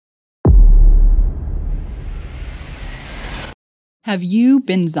Have you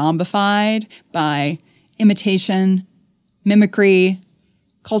been zombified by imitation, mimicry,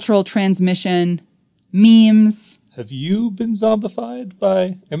 cultural transmission, memes? Have you been zombified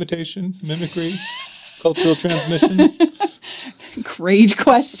by imitation, mimicry, cultural transmission? Great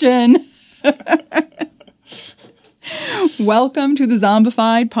question. Welcome to the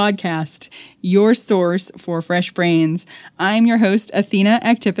Zombified Podcast, your source for fresh brains. I'm your host, Athena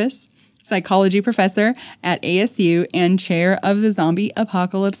Actipis, psychology professor at ASU and chair of the Zombie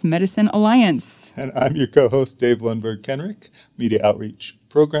Apocalypse Medicine Alliance. And I'm your co-host, Dave Lundberg-Kenrick, media outreach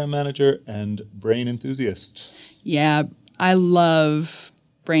program manager and brain enthusiast. Yeah, I love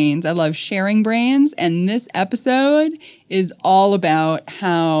brains. I love sharing brains. And this episode is all about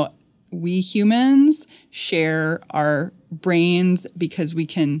how we humans share our brains because we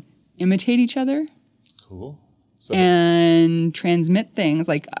can imitate each other. Cool. And transmit things,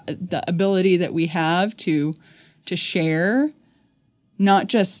 like the ability that we have to share not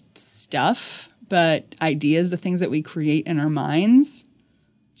just stuff, but ideas, the things that we create in our minds.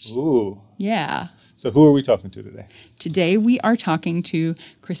 Ooh. Yeah. So who are we talking to today? Today we are talking to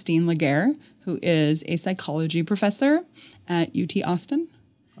Christine Laguerre, who is a psychology professor at UT Austin.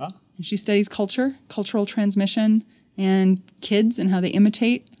 Ah. And she studies cultural transmission, and kids and how they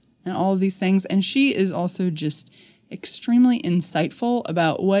imitate and all of these things. And she is also just extremely insightful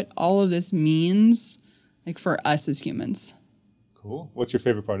about what all of this means, like, for us as humans. Cool. What's your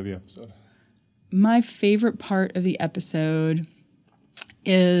favorite part of the episode? My favorite part of the episode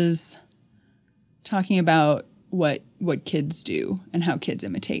is talking about what kids do and how kids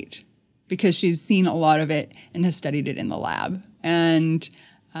imitate, because she's seen a lot of it and has studied it in the lab. And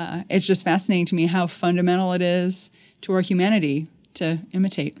it's just fascinating to me how fundamental it is to our humanity to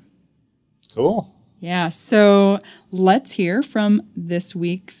imitate. Cool. Yeah, so let's hear from this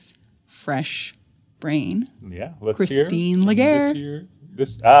week's Fresh Brain. Yeah, let's Christine hear Laguerre.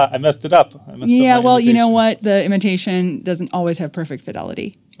 I messed it up. Yeah, well, you know what? The imitation doesn't always have perfect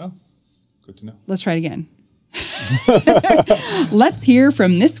fidelity. Oh, good to know. Let's try it again. Let's hear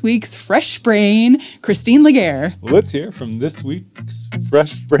from this week's Fresh Brain, Christine Laguerre. Let's hear from this week's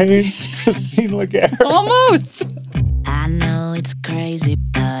Fresh Brain, Christine Laguerre. Almost. I know it's crazy,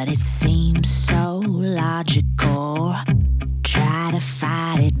 but it seems so logical. Try to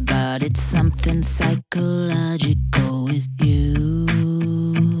fight it, but it's something psychological with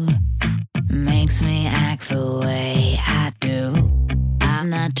you. Makes me act the way I do. I'm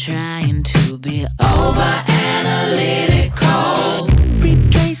not trying to be over-analytical.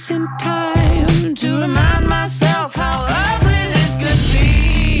 Retracing time to remind myself how ugly this could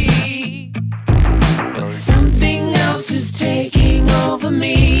be. But something else is taking over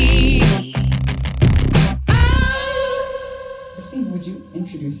me. Christine, would you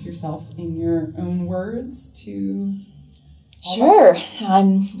introduce yourself in your own words to... Sure.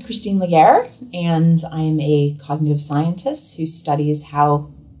 I'm Christine Laguerre, and I'm a cognitive scientist who studies how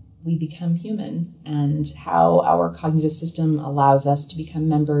we become human and how our cognitive system allows us to become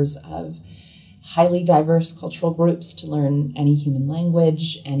members of highly diverse cultural groups, to learn any human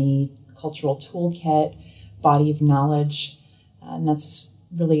language, any cultural toolkit, body of knowledge. And that's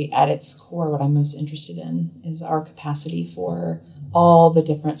really at its core what I'm most interested in, is our capacity for all the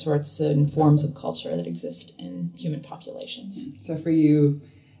different sorts and forms of culture that exist in human populations. So for you,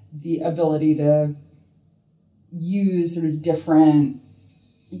 the ability to use sort of different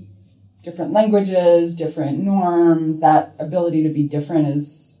languages, different norms, that ability to be different,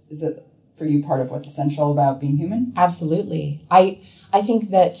 is it for you part of what's essential about being human? Absolutely. I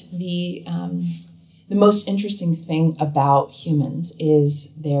think that the most interesting thing about humans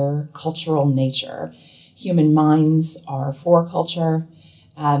is their cultural nature. Human minds are for culture.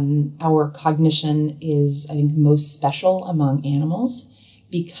 Our cognition is, I think, most special among animals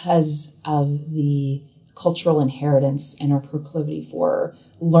because of the cultural inheritance and our proclivity for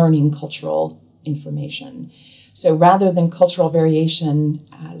learning cultural information. So rather than cultural variation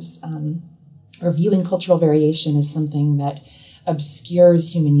as, or viewing cultural variation as something that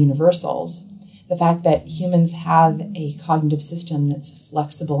obscures human universals, the fact that humans have a cognitive system that's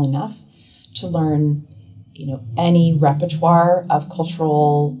flexible enough to learn any repertoire of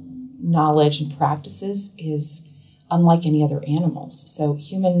cultural knowledge and practices is unlike any other animals. So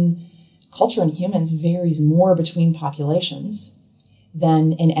human culture in humans varies more between populations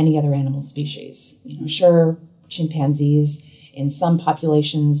than in any other animal species. Sure, chimpanzees in some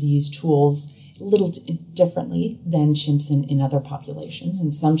populations use tools a little differently than chimps in other populations,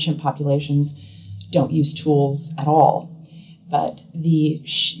 and some chimp populations don't use tools at all. But the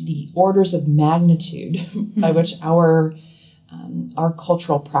orders of magnitude by which our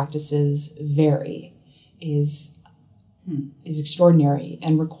cultural practices vary is is extraordinary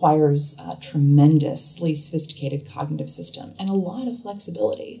and requires a tremendously sophisticated cognitive system and a lot of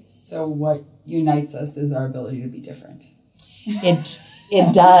flexibility. So what unites us is our ability to be different.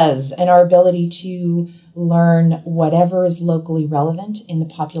 It does, and our ability to learn whatever is locally relevant in the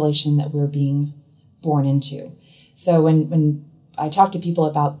population that we're being born into. So when I talk to people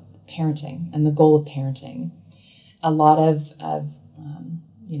about parenting and the goal of parenting, a lot of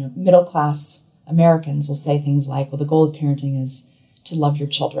middle-class Americans will say things like, well, the goal of parenting is to love your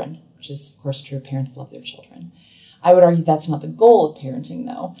children, which is, of course, true. Parents love their children. I would argue that's not the goal of parenting,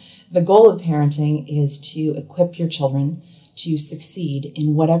 though. The goal of parenting is to equip your children to succeed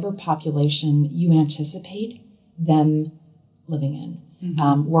in whatever population you anticipate them living in,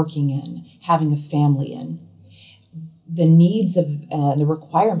 working in, having a family in. The needs of the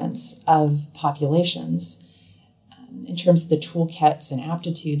requirements of populations in terms of the toolkits and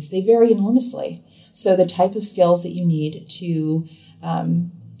aptitudes, they vary enormously. So the type of skills that you need to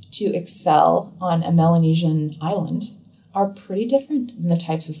excel on a Melanesian island are pretty different than the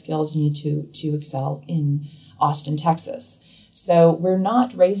types of skills you need to excel in Austin, Texas. So we're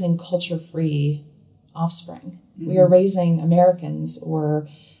not raising culture-free offspring. We are raising Americans or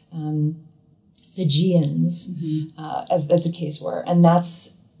Fijians, as the case were. And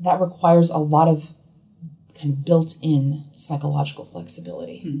that requires a lot of kind of built-in psychological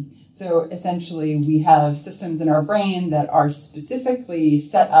flexibility. So essentially, we have systems in our brain that are specifically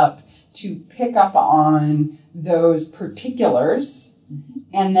set up to pick up on those particulars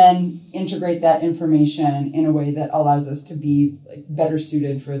and then integrate that information in a way that allows us to be better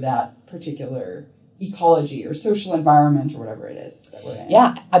suited for that particular ecology or social environment or whatever it is that we're in.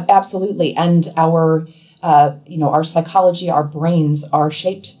 Yeah, absolutely. And our psychology, our brains are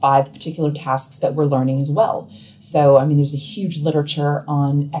shaped by the particular tasks that we're learning as well. So, there's a huge literature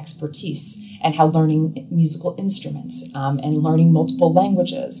on expertise and how learning musical instruments and learning multiple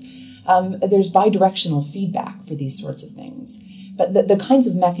languages. There's bidirectional feedback for these sorts of things. But the kinds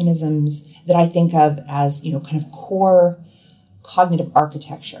of mechanisms that I think of as, kind of core cognitive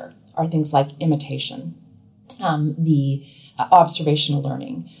architecture are things like imitation, the observational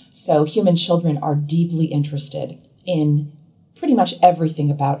learning. So human children are deeply interested in pretty much everything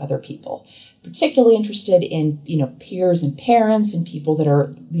about other people, particularly interested in, peers and parents and people that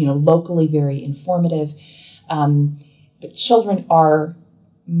are, locally very informative. But children are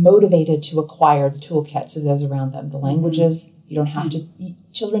motivated to acquire the toolkits of those around them. The languages, you don't have to,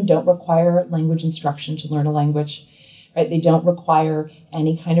 children don't require language instruction to learn a language, right? They don't require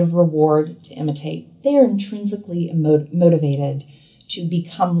any kind of reward to imitate. They are intrinsically motivated to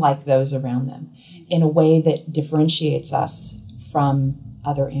become like those around them in a way that differentiates us from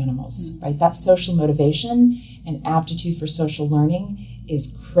other animals, right? That social motivation and aptitude for social learning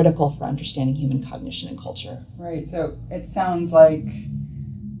is critical for understanding human cognition and culture. Right. So it sounds like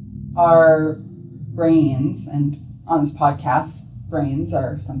our brains, and on this podcast, brains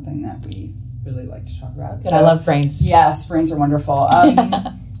are something that we really like to talk about. So, I love brains. Yes, brains are wonderful.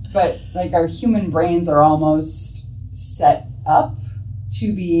 But our human brains are almost set up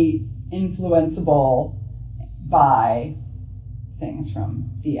to be influenceable by things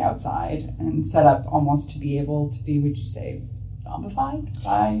from the outside and set up almost to be able to be, would you say, zombified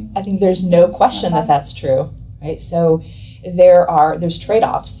by? I think there's no question that that's true, right? So there's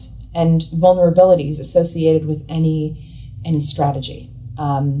trade-offs and vulnerabilities associated with any strategy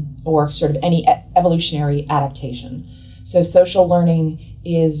or sort of any evolutionary adaptation. So social learning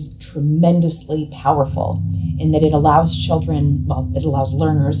is tremendously powerful in that it allows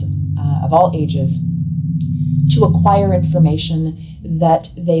learners of all ages to acquire information that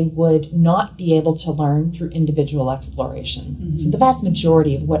they would not be able to learn through individual exploration. So the vast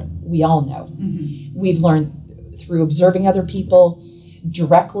majority of what we all know, we've learned through observing other people,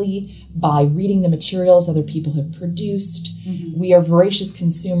 directly by reading the materials other people have produced. We are voracious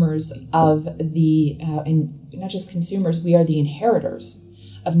consumers of and not just consumers, we are the inheritors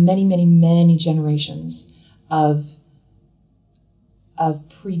of many, many, many generations of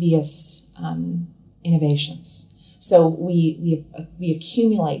previous innovations. So we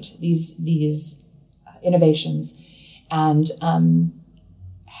accumulate these innovations and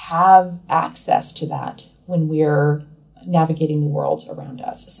have access to that when we're navigating the world around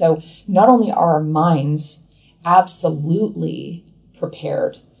us. So not only are our minds absolutely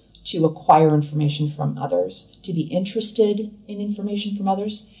prepared to acquire information from others, to be interested in information from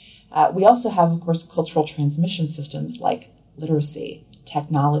others, we also have, of course, cultural transmission systems like literacy,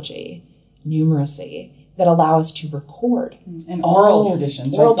 technology, numeracy, that allow us to record. And oral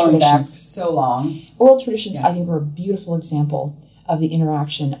traditions, right? Going back so long. Oral traditions, I think, are a beautiful example of the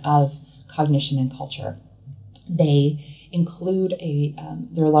interaction of cognition and culture. They include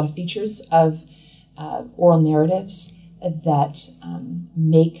there are a lot of features of oral narratives that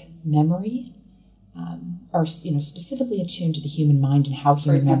make memory are specifically attuned to the human mind and how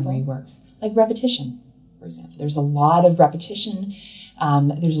human memory works. Like repetition, for example. There's a lot of repetition.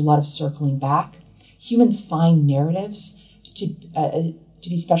 There's a lot of circling back. Humans find narratives to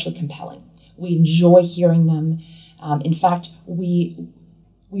be especially compelling. We enjoy hearing them. In fact, we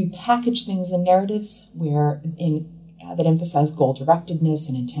package things in narratives that emphasize goal-directedness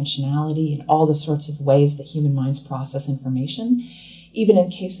and intentionality and all the sorts of ways that human minds process information, even in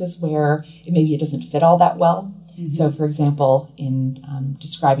cases where maybe it doesn't fit all that well. Mm-hmm. So, for example, in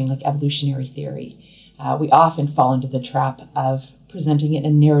describing like evolutionary theory, we often fall into the trap of presenting it in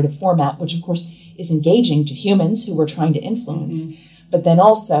a narrative format, which of course is engaging to humans who we're trying to influence, but then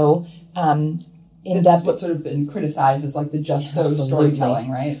also it's what's sort of been criticized as like the just so storytelling,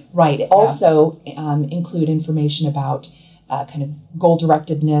 right? Right. It also include information about kind of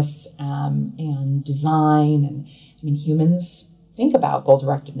goal-directedness and design. And I mean, humans think about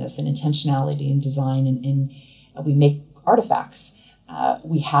goal-directedness and intentionality and design, and we make artifacts.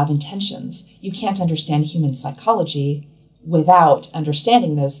 We have intentions. You can't understand human psychology without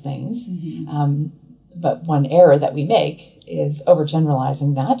understanding those things. Mm-hmm. But one error that we make is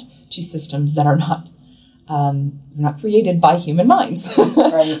overgeneralizing that to systems that are not created by human minds,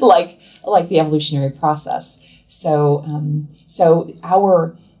 right. like the evolutionary process. So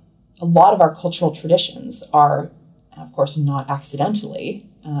a lot of our cultural traditions are, of course, not accidentally,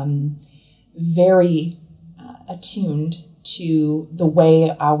 very attuned to the way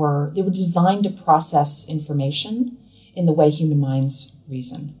they were designed to process information in the way human minds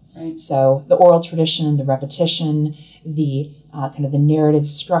reason. Right. So the oral tradition, the repetition, the kind of the narrative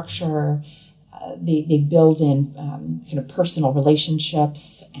structure, they build in kind of personal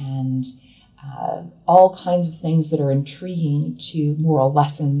relationships and all kinds of things that are intriguing to moral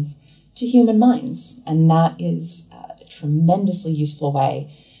lessons to human minds. And that is a tremendously useful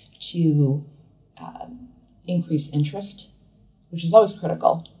way to increase interest, which is always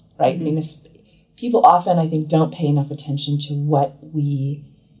critical, right? Mm-hmm. I mean, people often, I think, don't pay enough attention to what we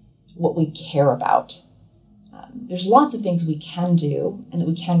care about. There's lots of things we can do and that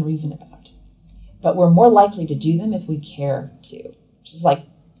we can reason about, but we're more likely to do them if we care to. Which is like,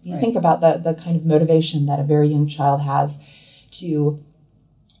 you think about the kind of motivation that a very young child has to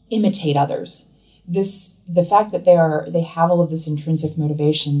imitate others. The fact that they have all of this intrinsic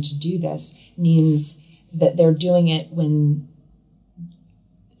motivation to do this means that they're doing it when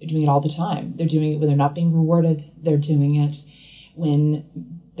they're doing it all the time. They're doing it when they're not being rewarded. They're doing it when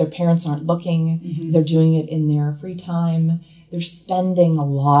their parents aren't looking. Mm-hmm. They're doing it in their free time. They're spending a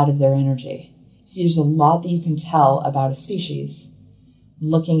lot of their energy. So there's a lot that you can tell about a species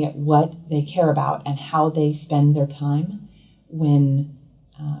looking at what they care about and how they spend their time when,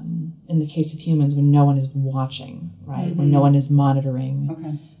 in the case of humans, when no one is watching, right? Mm-hmm. When no one is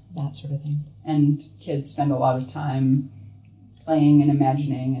monitoring, that sort of thing. And kids spend a lot of time playing and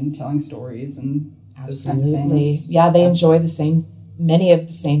imagining and telling stories and those kinds of things. Yeah, they enjoy many of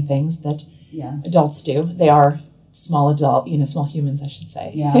the same things that adults do. They are small humans, I should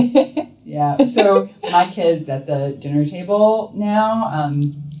say. Yeah. Yeah. So my kids at the dinner table now,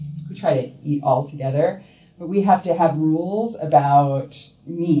 we try to eat all together, but we have to have rules about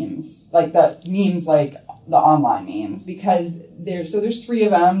memes, like the online memes, because there's 3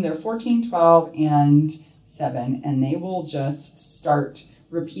 of them. They're 14, 12, and 7, and they will just start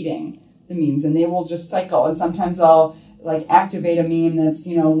repeating the memes, and they will just cycle. And sometimes I'll like activate a meme that's,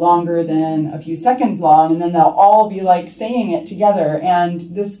 longer than a few seconds long, and then they'll all be like saying it together. And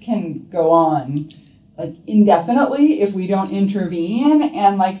this can go on like indefinitely if we don't intervene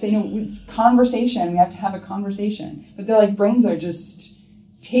and like say, no, it's conversation. We have to have a conversation. But their like brains are just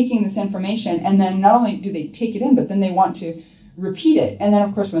taking this information, and then not only do they take it in, but then they want to repeat it. And then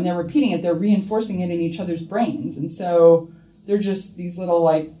of course, when they're repeating it, they're reinforcing it in each other's brains. And so they're just these little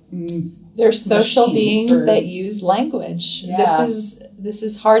like they're social beings that use language. Yeah. This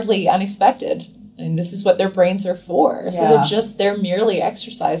is hardly unexpected. And this is what their brains are for. Yeah. So they're merely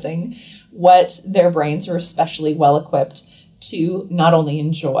exercising what their brains are especially well equipped to not only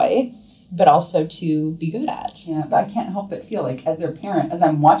enjoy, but also to be good at. Yeah, but I can't help but feel like as their parent, as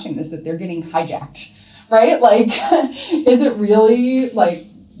I'm watching this, that they're getting hijacked, right? Like, is it really like,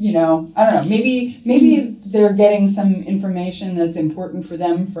 I don't know, maybe they're getting some information that's important for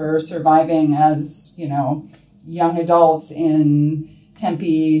them for surviving as, young adults in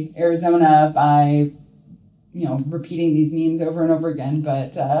Tempe, Arizona by, repeating these memes over and over again.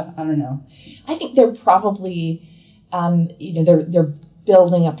 But I don't know. I think they're probably, they're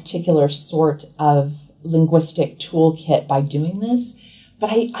building a particular sort of linguistic toolkit by doing this. But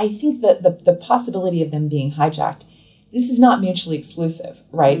I think that the possibility of them being hijacked, this is not mutually exclusive,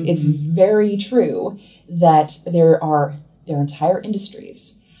 right? Mm-hmm. It's very true that there are entire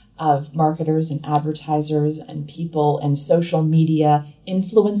industries of marketers and advertisers and people and social media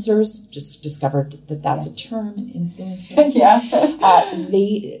influencers. Just discovered that that's a term, an influencer.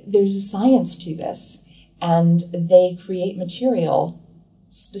 There's a science to this, and they create material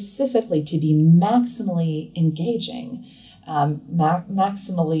specifically to be maximally engaging,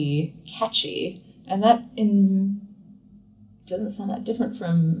 maximally catchy, and that doesn't sound that different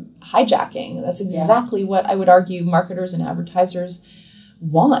from hijacking. That's exactly what I would argue marketers and advertisers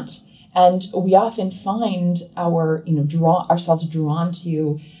want. And we often find ourselves drawn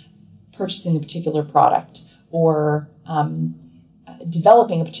to purchasing a particular product or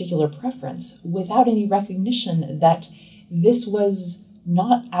developing a particular preference without any recognition that this was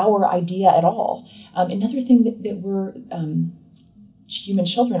not our idea at all. Another thing that we're human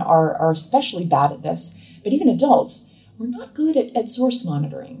children are especially bad at this, but even adults, we're not good at source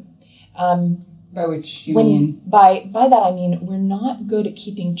monitoring. By which you mean? By that I mean we're not good at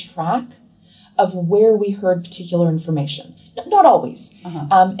keeping track of where we heard particular information. Not always.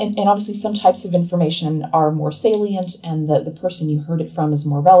 Uh-huh. And obviously some types of information are more salient and the person you heard it from is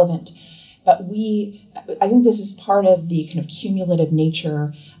more relevant. But I think this is part of the kind of cumulative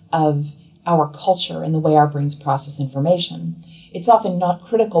nature of our culture and the way our brains process information. It's often not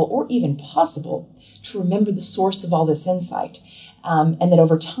critical or even possible to remember the source of all this insight. And that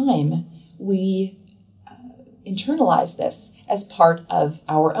over time, we internalize this as part of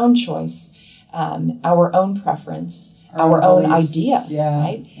our own choice, our own preference, our own idea,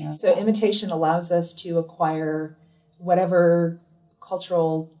 right? Yeah. So imitation allows us to acquire whatever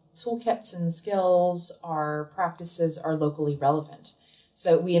cultural toolkits and skills, our practices are locally relevant.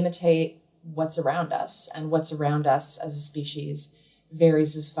 So we imitate what's around us, and what's around us as a species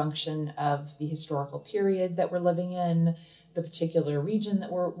varies as function of the historical period that we're living in, the particular region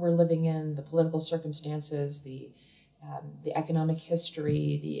that we're living in, the political circumstances, the economic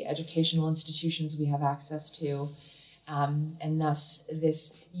history, the educational institutions we have access to, and thus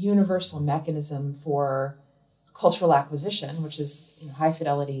this universal mechanism for cultural acquisition, which is high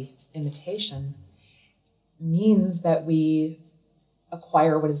fidelity imitation, means that we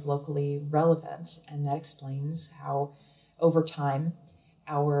acquire what is locally relevant, and that explains how over time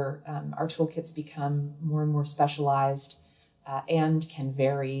our toolkits become more and more specialized and can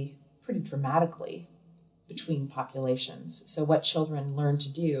vary pretty dramatically between populations. So what children learn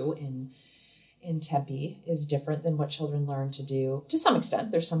to do in Tempe is different than what children learn to do to some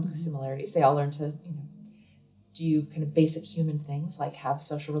extent. There's some similarities. They all learn to do kind of basic human things like have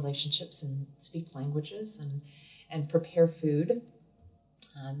social relationships and speak languages and prepare food.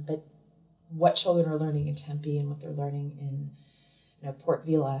 But what children are learning in Tempe and what they're learning in Port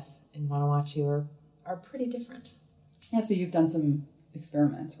Vila in Vanuatu are pretty different. Yeah, so you've done some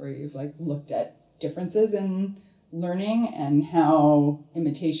experiments where you've looked at differences in learning and how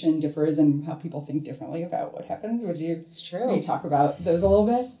imitation differs and how people think differently about what happens. It's true. Can you talk about those a little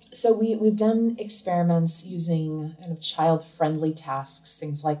bit? So we've done experiments using kind of child-friendly tasks,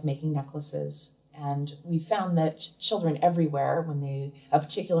 things like making necklaces. And we found that children everywhere, when a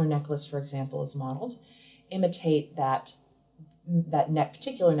particular necklace, for example, is modeled, imitate that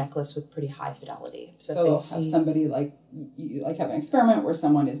particular necklace with pretty high fidelity. So they'll have somebody you have an experiment where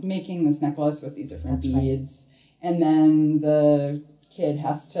someone is making this necklace with these different beads, right. And then the kid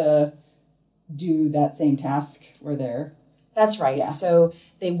has to do that same task where they're... That's right. Yeah. So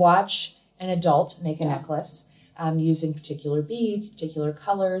they watch an adult make a necklace using particular beads, particular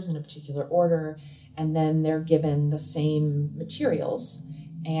colors, in a particular order, and then they're given the same materials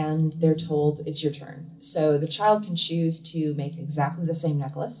and they're told it's your turn. So the child can choose to make exactly the same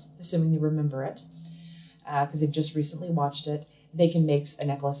necklace, assuming they remember it, because they've just recently watched it. They can make a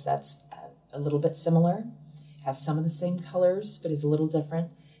necklace that's a little bit similar, has some of the same colors, but is a little different,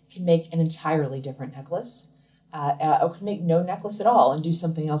 can make an entirely different necklace, or can make no necklace at all and do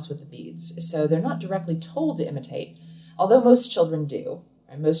something else with the beads. So they're not directly told to imitate, although most children do.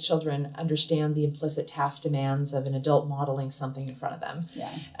 Right? Most children understand the implicit task demands of an adult modeling something in front of them,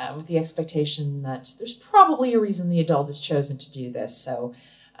 with the expectation that there's probably a reason the adult has chosen to do this. So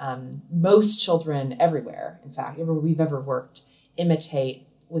most children everywhere, in fact, everywhere we've ever worked, imitate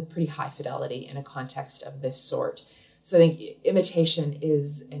with pretty high fidelity in a context of this sort. So I think imitation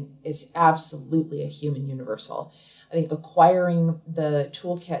is absolutely a human universal. I think acquiring the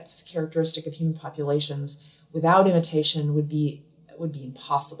toolkits characteristic of human populations without imitation would be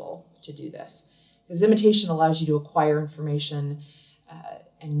impossible to do this. Because imitation allows you to acquire information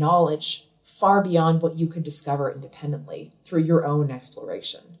and knowledge far beyond what you could discover independently through your own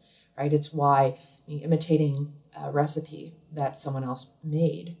exploration, right? It's why imitating a recipe that someone else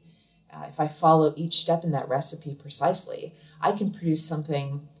made, if I follow each step in that recipe precisely, I can produce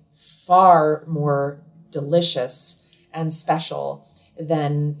something far more delicious and special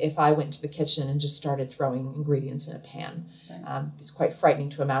than if I went to the kitchen and just started throwing ingredients in a pan. Right. It's quite frightening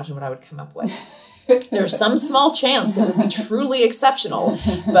to imagine what I would come up with. There's some small chance it would be truly exceptional,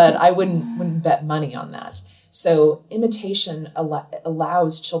 but I wouldn't bet money on that. So imitation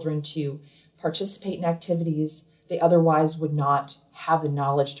allows children to participate in activities they otherwise would not have the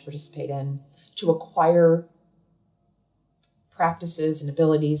knowledge to participate in, to acquire practices and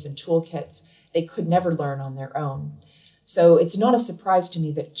abilities and toolkits they could never learn on their own. So it's not a surprise to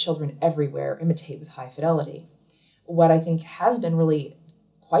me that children everywhere imitate with high fidelity. What I think has been really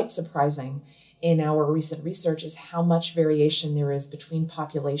quite surprising in our recent research is how much variation there is between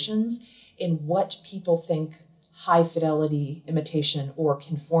populations in what people think high fidelity imitation or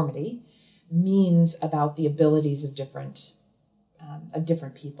conformity means about the abilities of different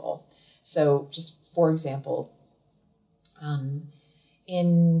people. So just for example,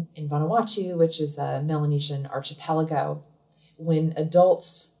 in Vanuatu, which is the Melanesian archipelago, when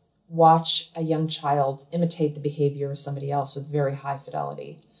adults watch a young child imitate the behavior of somebody else with very high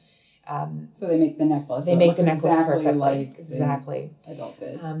fidelity. So they make the necklace. They make the necklace exactly perfectly. Like exactly. The adult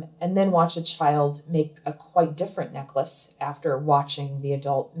did. And then watch a child make a quite different necklace after watching the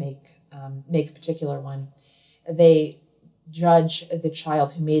adult make a particular one. They judge the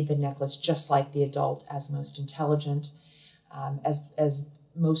child who made the necklace just like the adult as most intelligent, as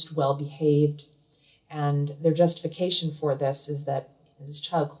most well-behaved. And their justification for this is that this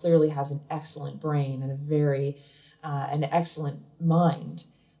child clearly has an excellent brain and an excellent mind.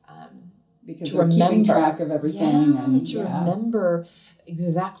 Because they're keeping track of everything, remember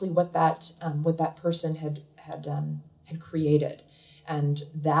exactly what that person had created, and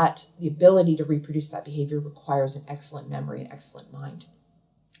that the ability to reproduce that behavior requires an excellent memory, an excellent mind.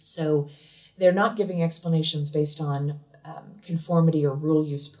 So they're not giving explanations based on conformity or rule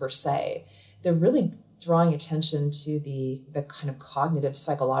use per se. They're really drawing attention to the kind of cognitive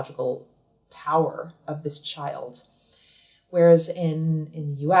psychological power of this child. Whereas in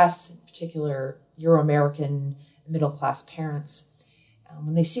the U.S., in particular, Euro-American middle-class parents,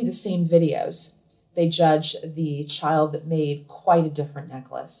 when they see the same videos, they judge the child that made quite a different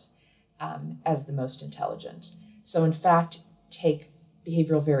necklace as the most intelligent. So in fact, take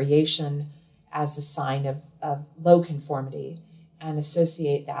behavioral variation as a sign of low conformity and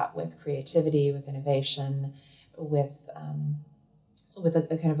associate that with creativity, with innovation, with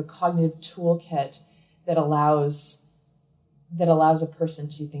a kind of a cognitive toolkit that allows a person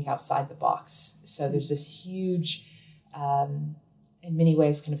to think outside the box. So there's this huge, in many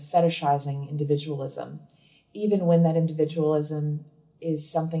ways, kind of fetishizing individualism, even when that individualism is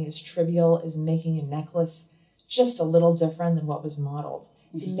something as trivial as making a necklace just a little different than what was modeled.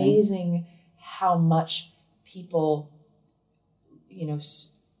 It's amazing how much people,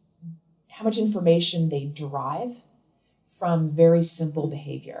 how much information they derive from very simple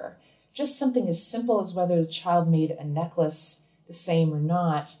behavior. Just something as simple as whether the child made a necklace the same or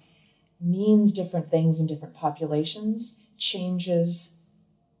not means different things in different populations, changes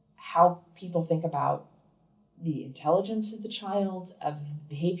how people think about the intelligence of the child, of the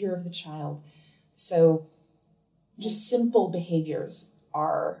behavior of the child. So just simple behaviors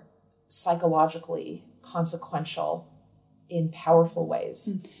are psychologically consequential in powerful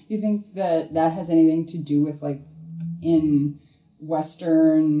ways. You think that has anything to do with, like, in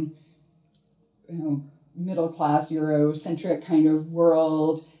Western, middle-class, Eurocentric kind of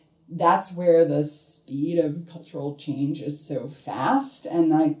world, that's where the speed of cultural change is so fast, and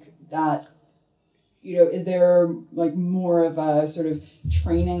like that, is there like more of a sort of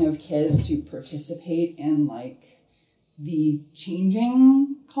training of kids to participate in like the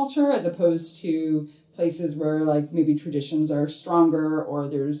changing culture as opposed to places where like maybe traditions are stronger or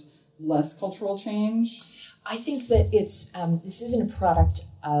there's less cultural change? I think that it's this isn't a product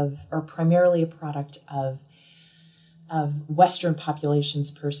of, or primarily a product of Western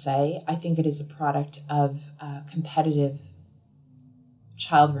populations per se. I think it is a product of competitive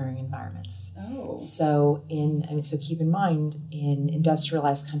child rearing environments. Oh. So keep in mind, in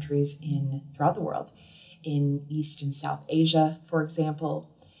industrialized countries throughout the world, in East and South Asia, for example,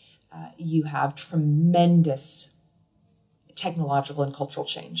 you have tremendous technological and cultural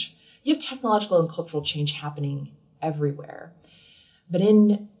change. You have technological and cultural change happening everywhere. But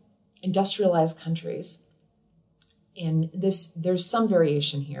in industrialized countries, there's some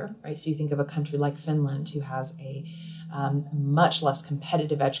variation here, right? So you think of a country like Finland, who has a much less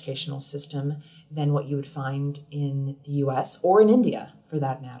competitive educational system than what you would find in the US or in India, for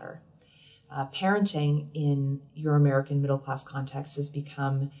that matter. Parenting in your American middle-class context has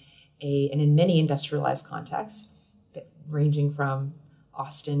become and in many industrialized contexts, ranging from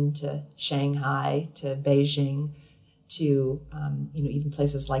Austin to Shanghai to Beijing to even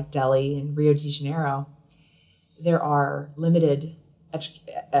places like Delhi and Rio de Janeiro, there are limited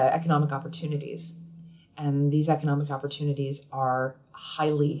economic opportunities. And these economic opportunities are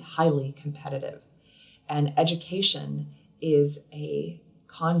highly, highly competitive. And education is a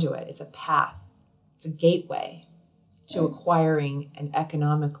conduit, it's a path, it's a gateway to acquiring an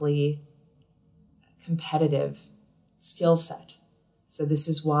economically competitive skill set. So this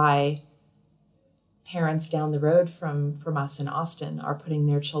is why parents down the road from us in Austin are putting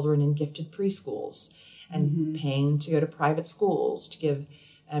their children in gifted preschools and paying to go to private schools, to give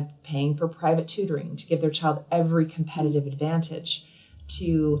paying for private tutoring, to give their child every competitive advantage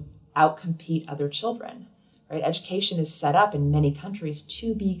to outcompete other children. Right? Education is set up in many countries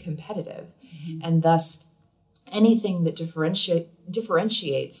to be competitive, and thus anything that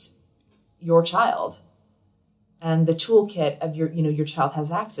differentiates your child and the toolkit of your child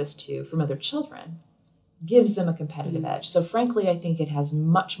has access to from other children gives them a competitive edge. So frankly, I think it has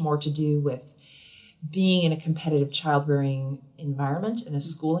much more to do with being in a competitive child-rearing environment, in a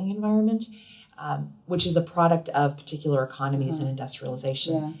schooling environment, which is a product of particular economies and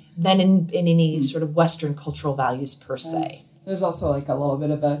industrialization, than in any sort of Western cultural values per se. There's also like a little bit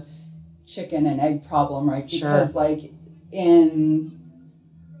of a chicken and egg problem, right? Because like in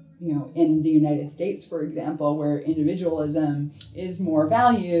the United States, for example, where individualism is more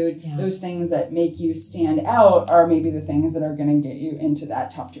valued, those things that make you stand out are maybe the things that are going to get you into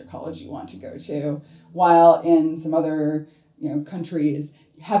that top tier college you want to go to. While in some other countries,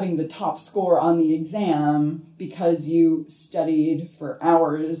 having the top score on the exam because you studied for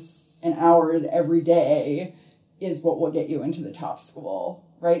hours and hours every day is what will get you into the top school.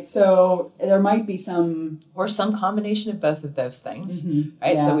 Right. So there might be some combination of both of those things.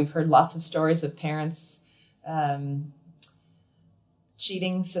 Right. Yeah. So we've heard lots of stories of parents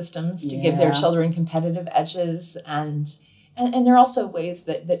cheating systems to give their children competitive edges. And there are also ways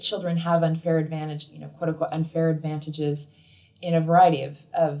that children have unfair advantage, quote unquote, unfair advantages in a variety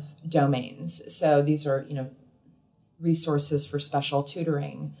of domains. So these are, resources for special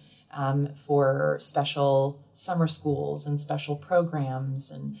tutoring, for special summer schools and special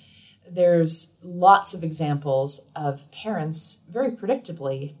programs. And there's lots of examples of parents very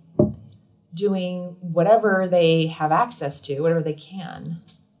predictably doing whatever they have access to, whatever they can,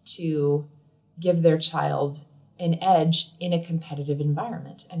 to give their child an edge in a competitive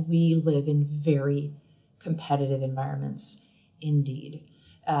environment. And we live in very competitive environments indeed.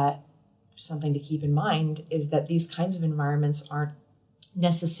 Something to keep in mind is that these kinds of environments aren't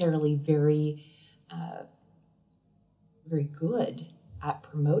necessarily very good at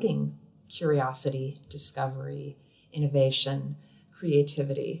promoting curiosity, discovery, innovation,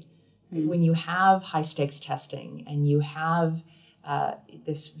 creativity. When you have high stakes testing and you have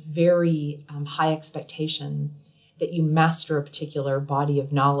this very high expectation that you master a particular body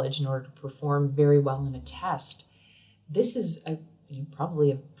of knowledge in order to perform very well in a test, this is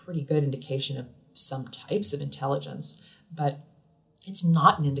probably a pretty good indication of some types of intelligence, but it's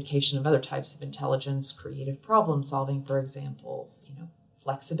not an indication of other types of intelligence, creative problem solving, for example,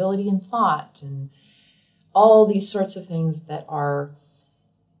 flexibility in thought, and all these sorts of things that are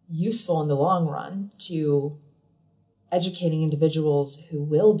useful in the long run to educating individuals who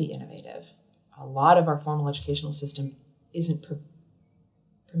will be innovative. A lot of our formal educational system isn't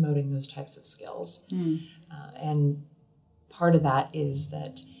promoting those types of skills. And part of that is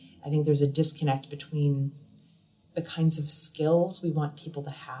that I think there's a disconnect between the kinds of skills we want people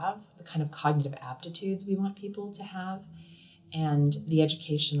to have, the kind of cognitive aptitudes we want people to have, and the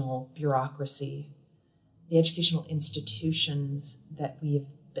educational bureaucracy, the educational institutions that we have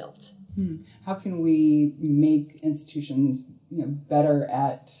built. How can we make institutions better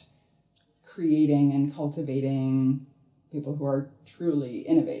at creating and cultivating people who are truly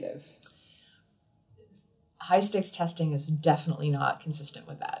innovative? High stakes testing is definitely not consistent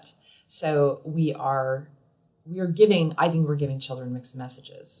with that. So we're giving children mixed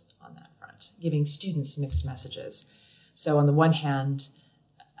messages on that front, giving students mixed messages. So on the one hand,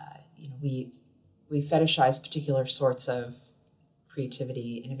 we fetishize particular sorts of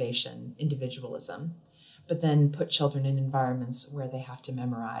creativity, innovation, individualism, but then put children in environments where they have to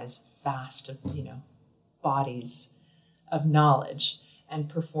memorize vast, bodies of knowledge and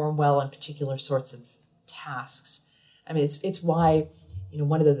perform well on particular sorts of tasks. I mean, it's why,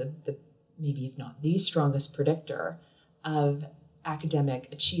 one of the maybe if not the strongest predictor of academic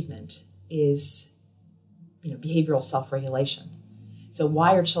achievement is, behavioral self-regulation. So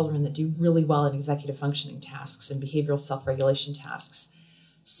why are children that do really well in executive functioning tasks and behavioral self-regulation tasks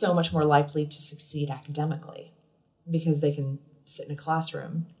so much more likely to succeed academically? Because they can sit in a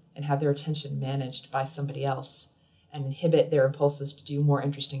classroom and have their attention managed by somebody else and inhibit their impulses to do more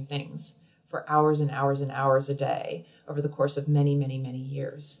interesting things for hours and hours and hours a day over the course of many, many, many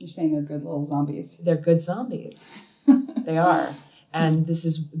years. You're saying they're good little zombies. They're good zombies. They are. And this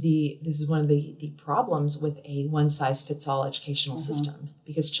is one of the problems with a one-size-fits-all educational system,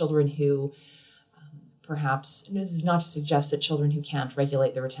 because children who perhaps, and this is not to suggest that children who can't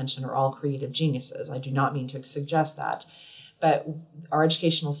regulate their attention are all creative geniuses. I do not mean to suggest that. But our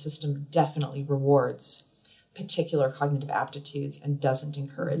educational system definitely rewards particular cognitive aptitudes and doesn't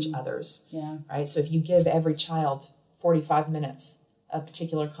encourage others. Yeah. Right? So if you give every child 45 minutes of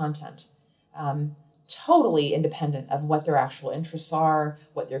particular content, totally independent of what their actual interests are,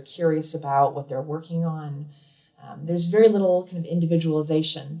 what they're curious about, what they're working on, there's very little kind of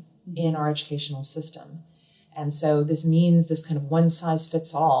individualization in our educational system. And so this means this kind of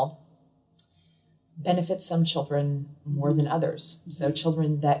one-size-fits-all benefits some children more than others. So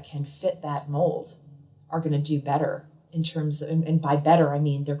children that can fit that mold are going to do better in terms of, and by better, I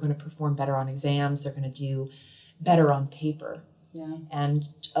mean they're going to perform better on exams, they're going to do better on paper. Yeah. And,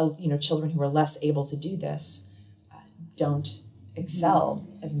 children who are less able to do this don't excel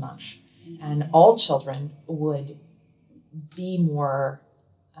as much. And all children would be more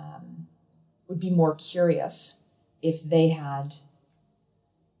curious if the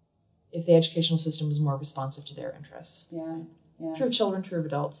educational system was more responsive to their interests. Yeah. Yeah. True children, true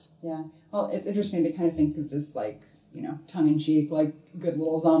adults. Yeah. Well, it's interesting to kind of think of this tongue-in-cheek, good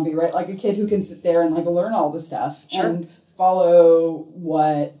little zombie, right? Like a kid who can sit there and learn all the stuff and follow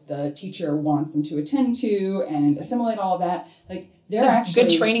what the teacher wants them to attend to and assimilate all of that. They're actually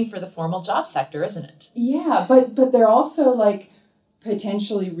good training for the formal job sector, isn't it? Yeah, but they're also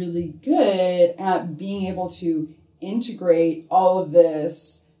potentially really good at being able to integrate all of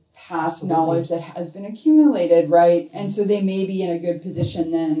this past knowledge that has been accumulated, right? And so they may be in a good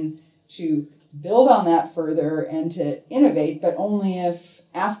position then to build on that further and to innovate, but only if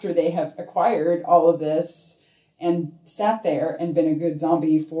after they have acquired all of this and sat there and been a good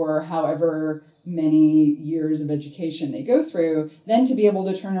zombie for however many years of education they go through, then to be able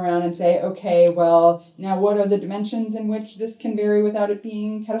to turn around and say, okay, well, now what are the dimensions in which this can vary without it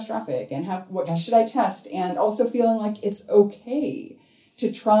being catastrophic? And what should I test? And also feeling like it's okay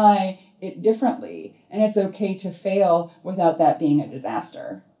to try it differently. And it's okay to fail without that being a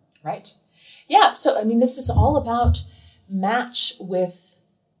disaster. Right. Yeah. So, this is all about match with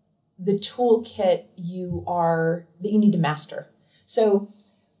the toolkit that you need to master. So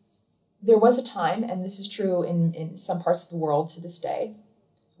there was a time, and this is true in some parts of the world to this day,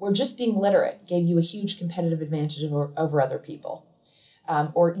 where just being literate gave you a huge competitive advantage over other people.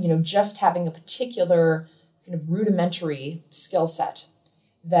 Or just having a particular kind of rudimentary skill set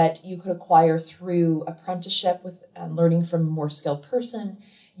that you could acquire through apprenticeship with learning from a more skilled person.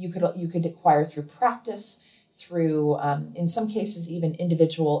 You could acquire through practice, through, in some cases, even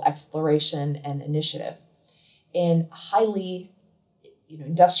individual exploration and initiative. In highly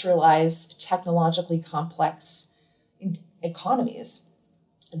industrialized, technologically complex economies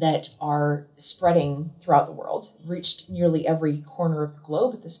that are spreading throughout the world, reached nearly every corner of the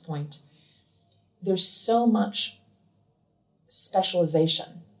globe at this point, there's so much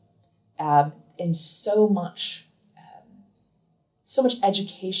specialization and so much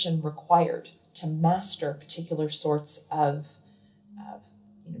education required to master particular sorts of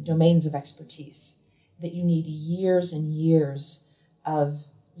domains of expertise that you need years and years of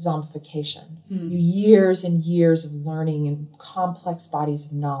zombification, years and years of learning in complex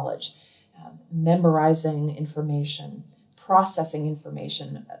bodies of knowledge, memorizing information, processing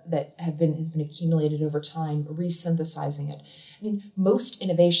information that has been accumulated over time, resynthesizing it. Most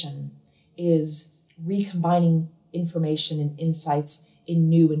innovation is recombining information and insights in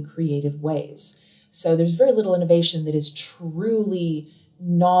new and creative ways. So there's very little innovation that is truly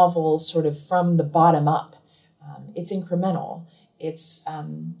novel, sort of from the bottom up. It's incremental. It's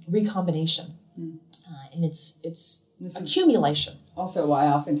recombination, and it's accumulation. Also why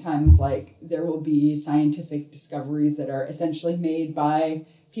oftentimes there will be scientific discoveries that are essentially made by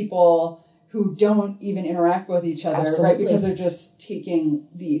people who don't even interact with each other, Absolutely. Right? Because they're just taking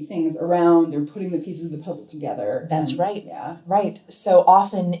the things around, they're putting the pieces of the puzzle together. That's right. Yeah. Right. So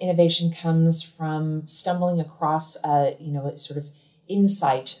often innovation comes from stumbling across a sort of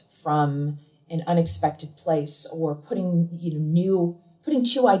insight from an unexpected place, or putting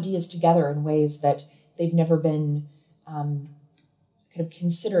two ideas together in ways that they've never been kind of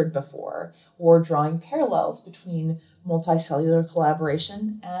considered before, or drawing parallels between multicellular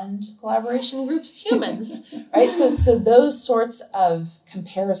collaboration and collaboration in groups of humans, right? So those sorts of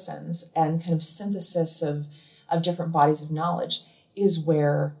comparisons and kind of synthesis of different bodies of knowledge is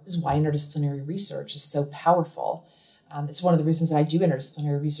why interdisciplinary research is so powerful. It's one of the reasons that I do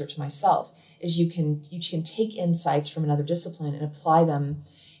interdisciplinary research myself, is you can take insights from another discipline and apply them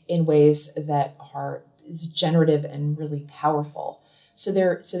in ways that are generative and really powerful. So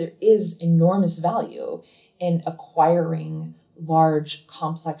there is enormous value in acquiring large,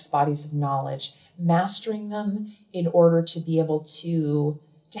 complex bodies of knowledge, mastering them in order to be able to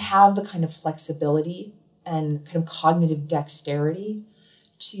have the kind of flexibility and kind of cognitive dexterity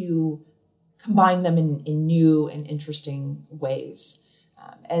to combine them in new and interesting ways.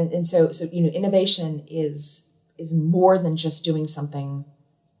 And so innovation is more than just doing something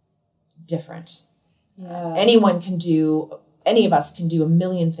different. Yeah. Any of us can do a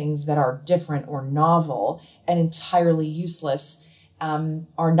million things that are different or novel and entirely useless,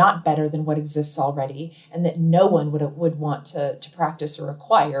 are not better than what exists already, and that no one would want to practice or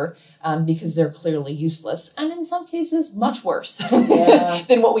acquire because they're clearly useless, and in some cases much worse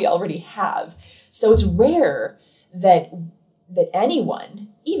than what we already have. So it's rare that anyone,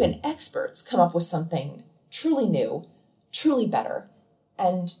 even experts, come up with something truly new, truly better,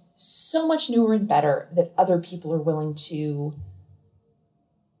 and so much newer and better that other people are willing to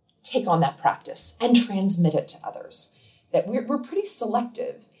take on that practice and transmit it to others. That we're pretty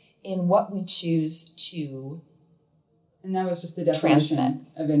selective in what we choose to And that was just the definition transmit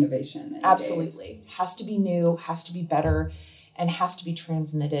of innovation. Absolutely. Has to be new, has to be better, and has to be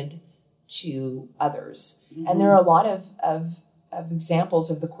transmitted to others. Mm-hmm. And there are a lot of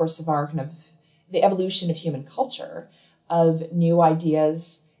examples of the course of our kind of the evolution of human culture, of new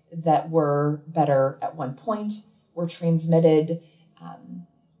ideas that were better at one point, were transmitted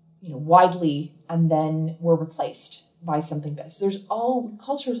widely, and then were replaced by something better. So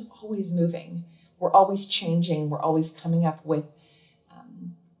culture is always moving. We're always changing. We're always coming up with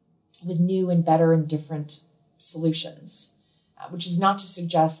new and better and different solutions, which is not to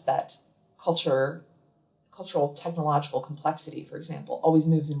suggest that cultural technological complexity, for example, always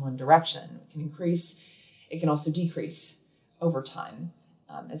moves in one direction. It can increase. It can also decrease over time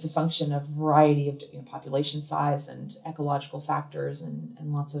as a function of a variety of population size and ecological factors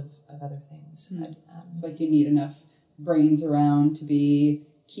and lots of other things. Mm-hmm. It's like you need enough brains around to be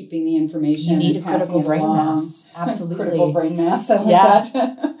keeping the information. You need and a critical brain along. mass. Absolutely. Critical brain mass. I like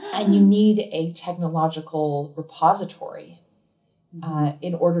that. And you need a technological repository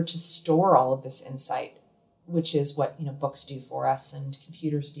in order to store all of this insight, which is what books do for us and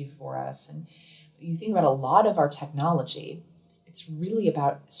computers do for us. And you think about a lot of our technology, it's really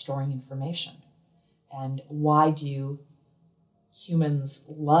about storing information. And why do humans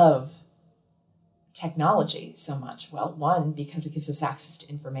love technology so much? Well, one, because it gives us access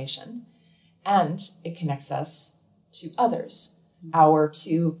to information, and it connects us to others, our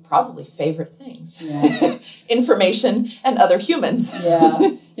two probably favorite things, information and other humans.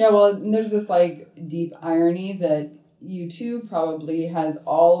 Well, there's this deep irony that YouTube probably has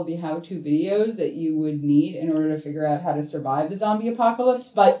all of the how-to videos that you would need in order to figure out how to survive the zombie apocalypse,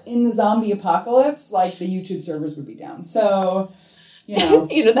 but in the zombie apocalypse, the YouTube servers would be down. So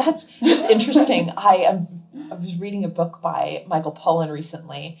that's interesting. I was reading a book by Michael Pollan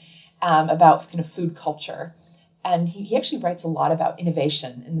recently about kind of food culture, and he actually writes a lot about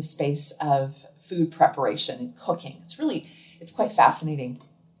innovation in the space of food preparation and cooking. It's quite fascinating.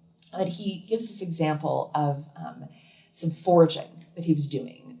 But he gives this example of some foraging that he was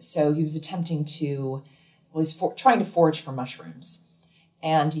doing. So he was attempting to trying to forage for mushrooms,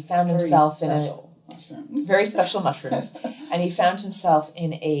 and he found himself in very special mushrooms. And he found himself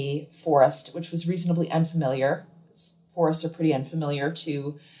in a forest, which was reasonably unfamiliar. Forests are pretty unfamiliar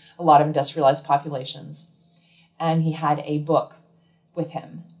to a lot of industrialized populations. And he had a book with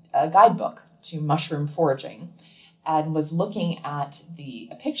him, a guidebook to mushroom foraging, and was looking at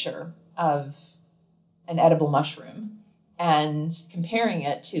a picture of an edible mushroom and comparing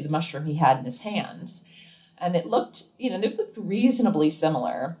it to the mushroom he had in his hands. And it looked, they looked reasonably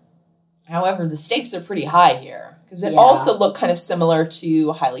similar. However, the stakes are pretty high here because it also looked kind of similar to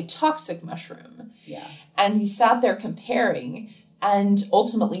a highly toxic mushroom. Yeah. And he sat there comparing and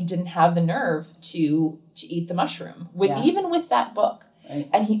ultimately didn't have the nerve to eat the mushroom even with that book. Right.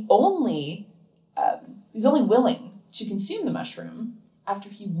 And he was only willing to consume the mushroom after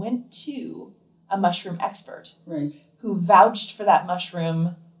he went to a mushroom expert who vouched for that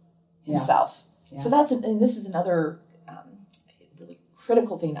mushroom himself. Yeah. So this is another really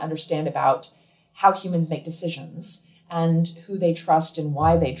critical thing to understand about how humans make decisions and who they trust and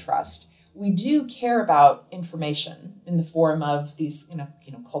why they trust. We do care about information in the form of these,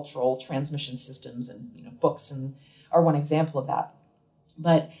 cultural transmission systems, and books are one example of that.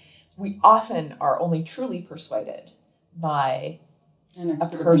 But we often are only truly persuaded by a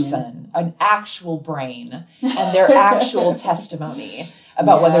person, an actual brain, and their actual testimony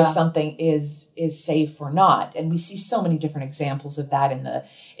about whether something is safe or not. And we see so many different examples of that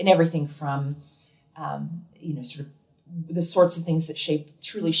in everything from sort of the sorts of things that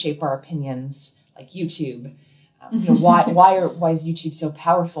truly shape our opinions, like YouTube. Why is YouTube so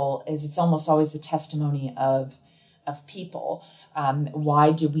powerful? Is it's almost always a testimony of people.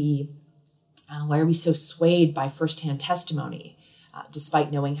 Why are we so swayed by firsthand testimony,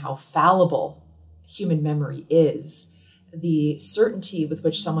 despite knowing how fallible human memory is? The certainty with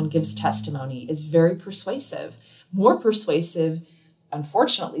which someone gives testimony is very persuasive, more persuasive,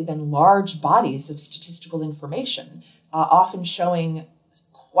 unfortunately, than large bodies of statistical information, often showing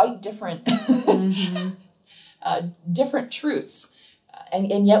quite different different truths.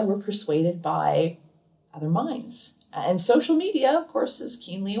 And yet we're persuaded by other minds. And social media, of course, is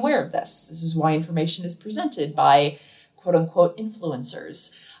keenly aware of this. This is why information is presented by quote unquote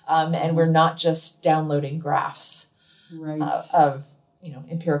influencers. And we're not just downloading graphs of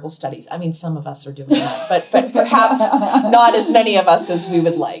empirical studies. I mean, some of us are doing that, but perhaps not as many of us as we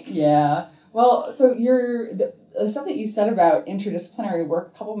would like. Yeah. Well, so the stuff that you said about interdisciplinary work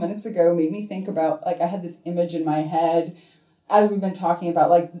a couple minutes ago made me think about, I had this image in my head as we've been talking about,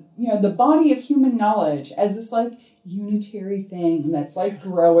 the body of human knowledge as this, unitary thing that's,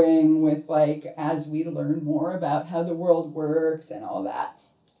 growing with, as we learn more about how the world works and all that.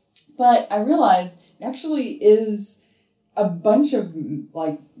 But I realized it actually is a bunch of,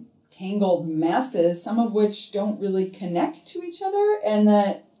 tangled masses, some of which don't really connect to each other, and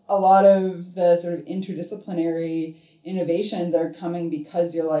that a lot of the sort of interdisciplinary innovations are coming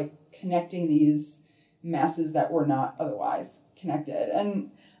because you're, connecting these masses that were not otherwise connected.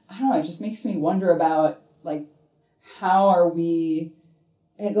 And I don't know, it just makes me wonder about, how are we,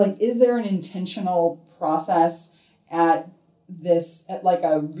 is there an intentional process at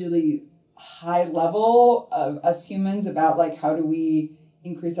a really high level of us humans about, how do we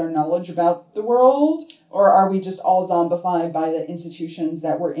increase our knowledge about the world? Or are we just all zombified by the institutions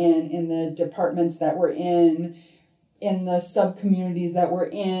that we're in the departments that we're in the sub-communities that we're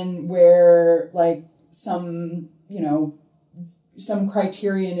in, where, some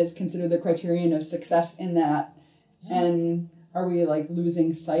criterion is considered the criterion of success in that. Yeah. And are we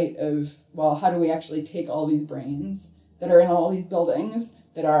losing sight of, how do we actually take all these brains that are in all these buildings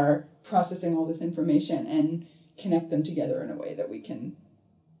that are processing all this information and connect them together in a way that we can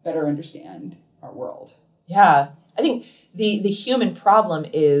better understand our world? Yeah. I think the human problem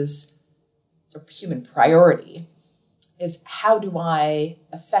or human priority is, how do I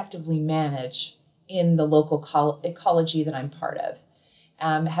effectively manage in the local ecology that I'm part of?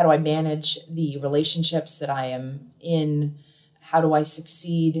 How do I manage the relationships that I am in? How do I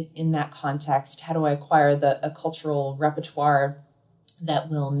succeed in that context? How do I acquire a cultural repertoire that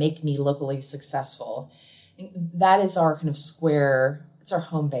will make me locally successful? That is our kind of square. It's our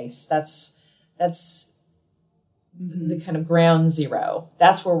home base. That's the kind of ground zero.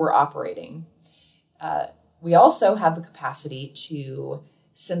 That's where we're operating. We also have the capacity to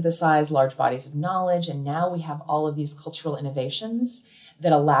synthesize large bodies of knowledge, and now we have all of these cultural innovations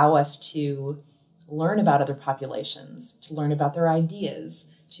that allow us to learn about other populations, to learn about their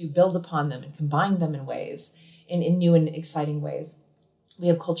ideas, to build upon them and combine them in new and exciting ways. We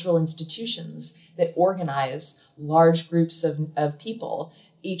have cultural institutions that organize large groups of people,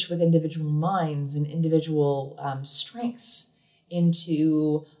 each with individual minds and individual strengths,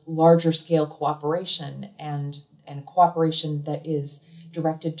 into larger scale cooperation and cooperation that is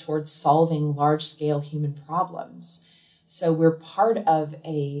directed towards solving large scale human problems. So we're part of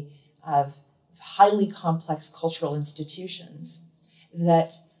highly complex cultural institutions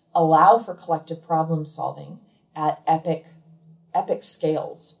that allow for collective problem solving at epic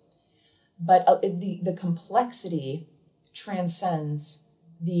scales. But the complexity transcends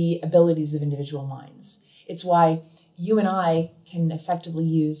the abilities of individual minds. It's why you and I can effectively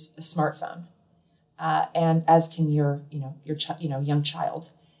use a smartphone, and as can your young child.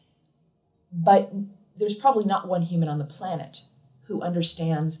 But there's probably not one human on the planet who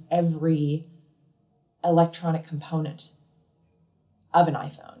understands every electronic component of an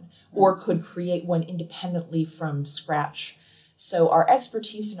iPhone, or could create one independently from scratch. So our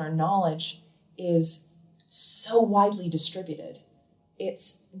expertise and our knowledge is so widely distributed.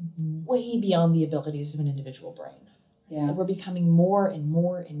 It's way beyond the abilities of an individual brain. Yeah. And we're becoming more and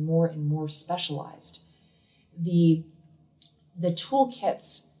more and more and more specialized. The the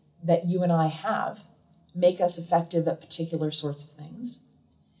toolkits that you and I have make us effective at particular sorts of things.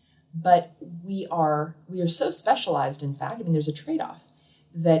 But we are so specialized, in fact, I mean, there's a trade-off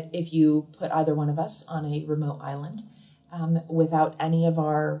that if you put either one of us on a remote island without any of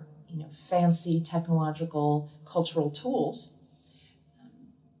our fancy technological cultural tools,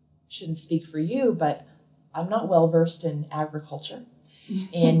 shouldn't speak for you, but I'm not well versed in agriculture,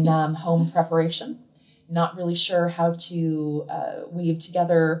 in home preparation, not really sure how to weave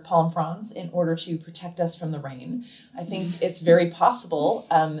together palm fronds in order to protect us from the rain. I think it's very possible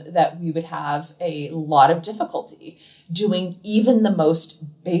that we would have a lot of difficulty doing even the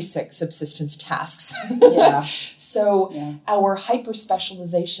most basic subsistence tasks. Yeah. So our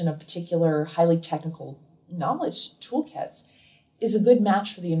hyper-specialization of particular highly technical knowledge toolkits is a good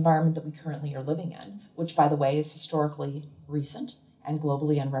match for the environment that we currently are living in, which, by the way, is historically recent and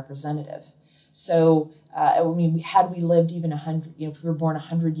globally unrepresentative. So, I mean, had we lived even 100, if we were born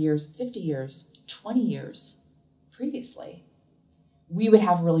 100 years, 50 years, 20 years previously, we would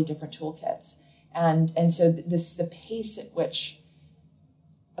have really different toolkits. And so the pace at which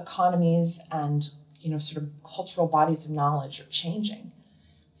economies and, sort of cultural bodies of knowledge are changing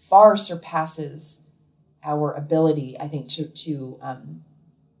far surpasses our ability, I think, to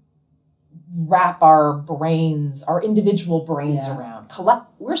wrap our brains, our individual brains around.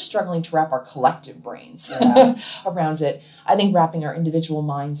 We're struggling to wrap our collective brains around it. I think wrapping our individual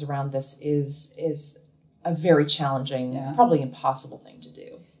minds around this is a very challenging, probably impossible thing to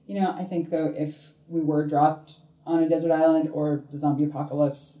do. I think, though, if we were dropped on a desert island or the zombie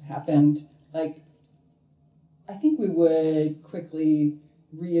apocalypse happened, I think we would quickly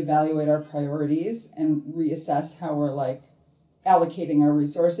reevaluate our priorities and reassess how we're allocating our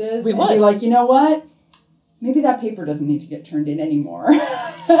resources. We and would be like, you know what? Maybe that paper doesn't need to get turned in anymore.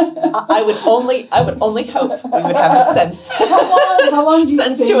 I would only hope we would have the sense. How long do you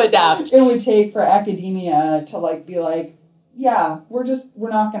sense think to adapt it would take for academia to be like, yeah, we're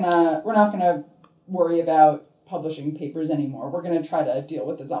not gonna worry about publishing papers anymore. We're gonna try to deal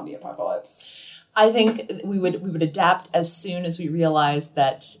with the zombie apocalypse. I think we would adapt as soon as we realized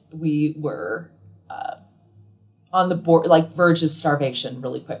that we were on the verge of starvation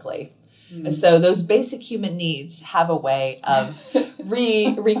really quickly. So those basic human needs have a way of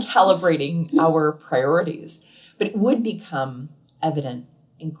recalibrating our priorities. But it would become evident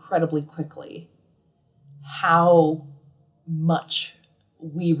incredibly quickly how much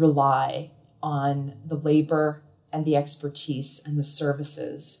we rely on the labor and the expertise and the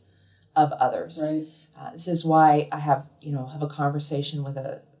services of others. Right. This is why I have a conversation with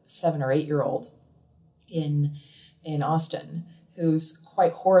a 7 or 8 year old in Austin who's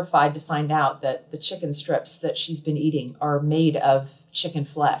quite horrified to find out that the chicken strips that she's been eating are made of chicken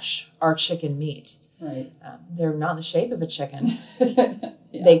flesh, are chicken meat. Right. They're not in the shape of a chicken.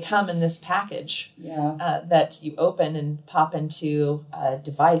 They come in this package that you open and pop into a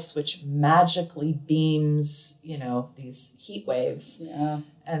device which magically beams, these heat waves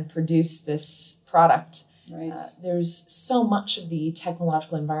and produce this product. Right. There's so much of the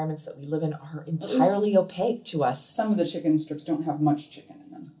technological environments that we live in are entirely opaque to us. Some of the chicken strips don't have much chicken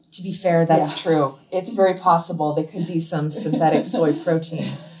in them. To be fair, that's true. It's very possible there could be some synthetic soy protein.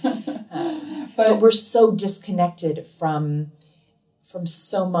 But we're so disconnected from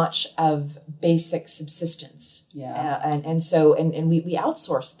so much of basic subsistence. And so we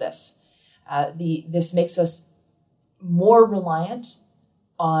outsource this. This makes us more reliant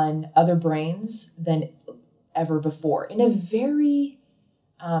on other brains than ever before in a very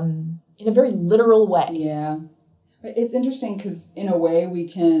literal way. Yeah. But it's interesting because in a way we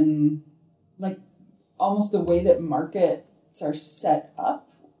can, almost the way that markets are set up,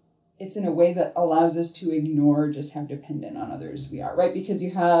 it's in a way that allows us to ignore just how dependent on others we are, right? Because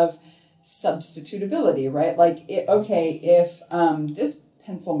you have substitutability, right? If this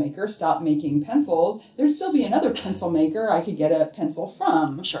pencil maker stopped making pencils, there'd still be another pencil maker I could get a pencil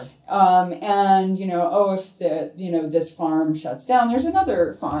from. Sure. If this farm shuts down, there's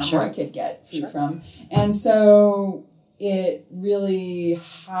another farm where I could get food from. And so it really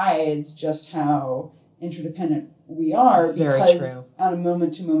hides just how interdependent we are, because on a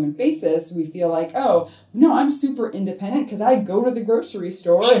moment-to-moment basis, we feel like, oh, no, I'm super independent because I go to the grocery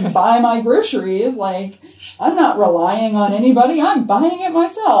store and buy my groceries. I'm not relying on anybody. I'm buying it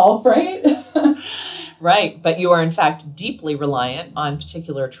myself, right? Right. But you are, in fact, deeply reliant on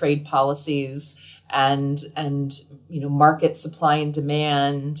particular trade policies and market supply and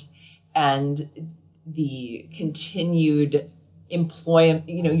demand and the continued employment,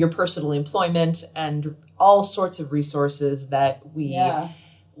 your personal employment and all sorts of resources that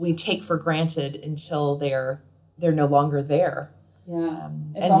we take for granted until they're they're no longer there. Yeah.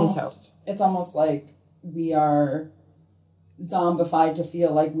 It's it's almost like we are zombified to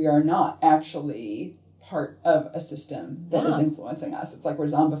feel like we are not actually part of a system that is influencing us. It's like we're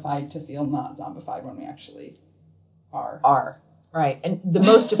zombified to feel not zombified when we actually are. Right. And the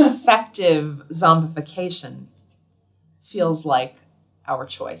most effective zombification feels like our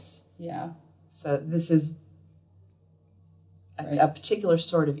choice. Yeah. So this is a particular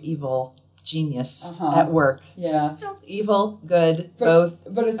sort of evil genius at work. Yeah. Evil, good, both.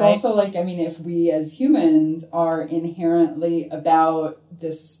 But it's also like, I mean, if we as humans are inherently about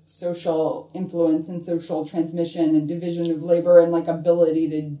this social influence and social transmission and division of labor and like ability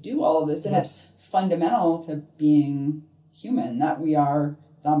to do all of this, and it's fundamental to being human that we are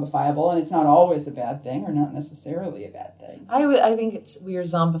zombifiable, and it's not always a bad thing or not necessarily a bad thing. I think we are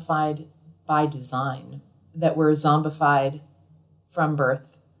zombified by design, that we're zombified from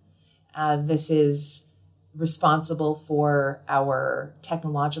birth. This is responsible for our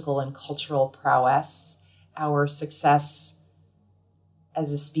technological and cultural prowess, our success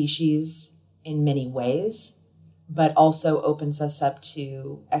as a species in many ways, but also opens us up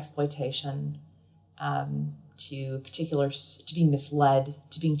to exploitation, to being misled,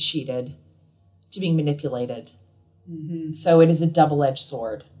 to being cheated, to being manipulated. Mm-hmm. So it is a double-edged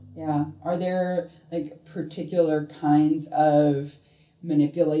sword. Yeah. Are there like particular kinds of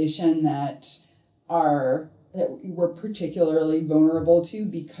manipulation that we're particularly vulnerable to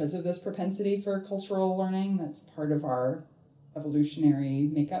because of this propensity for cultural learning? That's part of our evolutionary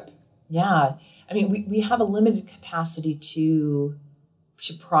makeup. Yeah. I mean, we have a limited capacity to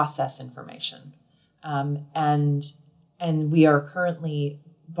process information. And we are currently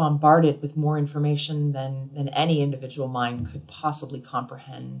bombarded with more information than any individual mind could possibly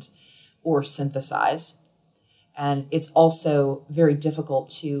comprehend or synthesize. And it's also very difficult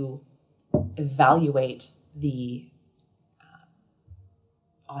to evaluate the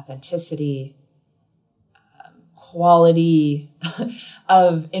authenticity, quality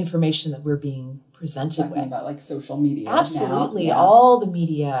of information that we're being presented with. About like social media. Absolutely. Now. Yeah. All the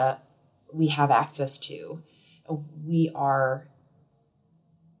media we have access to, we are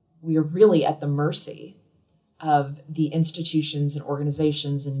really at the mercy of the institutions and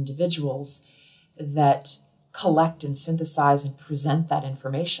organizations and individuals that collect and synthesize and present that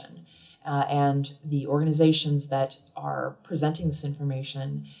information. And the organizations that are presenting this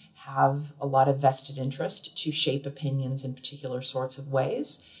information have a lot of vested interest to shape opinions in particular sorts of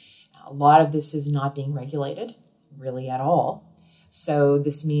ways. A lot of this is not being regulated really at all. So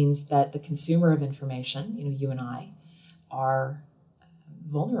this means that the consumer of information, you and I, are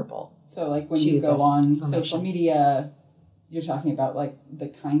vulnerable. So like when you go on social media, you're talking about like the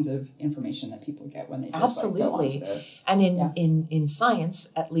kinds of information that people get when they just like, go onto their... And in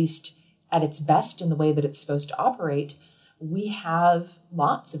science, at least at its best in the way that it's supposed to operate, we have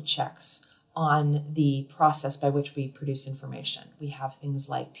lots of checks on the process by which we produce information. We have things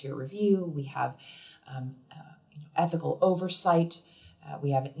like peer review, we have ethical oversight,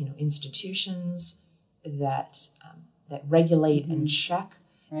 we have institutions that regulate and check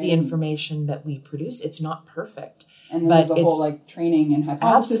the information that we produce. It's not perfect. And then there's a whole like training and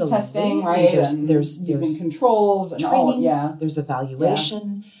hypothesis testing, right? There's using controls and training, all, There's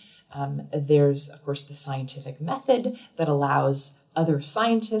evaluation. Yeah. There's, of course, the scientific method that allows other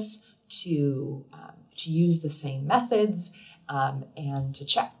scientists to use the same methods and to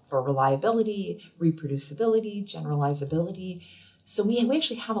check for reliability, reproducibility, generalizability. So we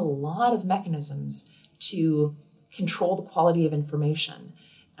actually have a lot of mechanisms to control the quality of information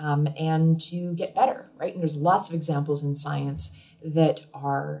and to get better, right? And there's lots of examples in science that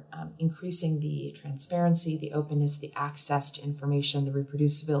are increasing the transparency, the openness, the access to information, the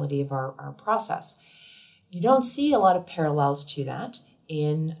reproducibility of our process. You don't see a lot of parallels to that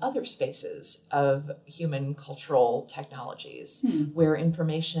in other spaces of human cultural technologies where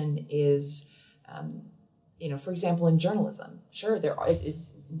information is, for example, in journalism. Sure,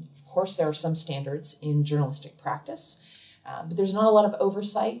 of course, there are some standards in journalistic practice, but there's not a lot of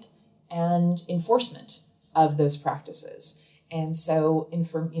oversight and enforcement of those practices. And so,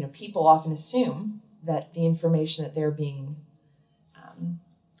 people often assume that the information that they're being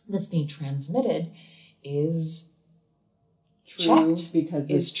that's being transmitted is true checked, because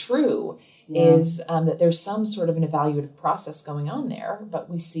is true, is that there's some sort of an evaluative process going on there. But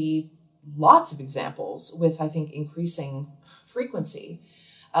we see lots of examples with, I think, increasing frequency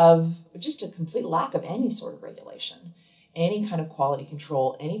of just a complete lack of any sort of regulation, any kind of quality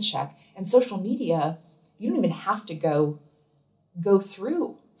control, any check. And social media, you don't even have to go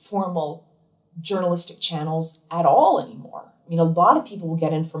through formal journalistic channels at all anymore. I mean, a lot of people will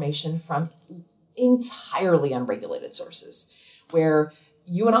get information from entirely unregulated sources, where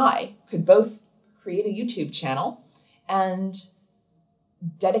you and I could both create a YouTube channel and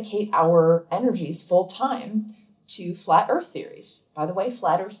dedicate our energies full time to flat earth theories. By the way,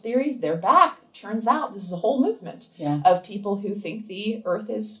 flat earth theories, they're back. Turns out this is a whole movement of people who think the earth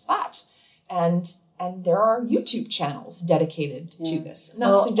is flat. And there are YouTube channels dedicated to this. I'm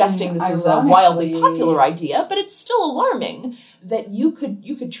not suggesting this is a wildly popular idea, but it's still alarming that you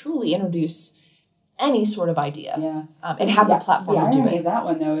could truly introduce any sort of idea and have the platform to do it. The irony of that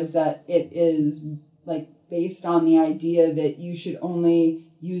one, though, is that it is like based on the idea that you should only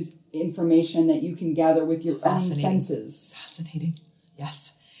use information that you can gather with your own senses. Fascinating.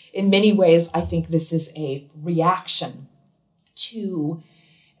 Yes. In many ways, I think this is a reaction to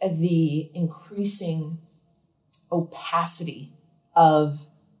the increasing opacity of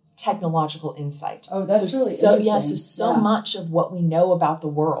technological insight. Oh, that's really interesting. Yeah, so much of what we know about the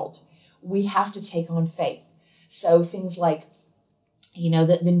world, we have to take on faith. So things like,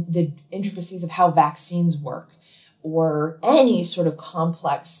 the intricacies of how vaccines work, or any sort of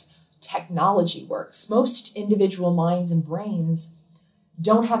complex technology works. Most individual minds and brains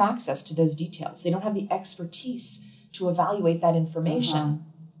don't have access to those details. They don't have the expertise to evaluate that information.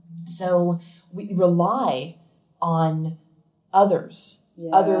 So we rely on others,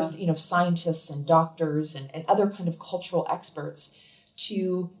 other scientists and doctors and other kind of cultural experts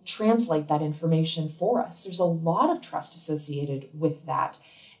to translate that information for us. There's a lot of trust associated with that.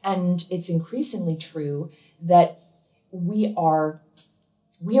 And it's increasingly true that we rely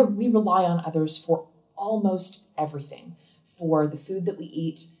on others for almost everything, for the food that we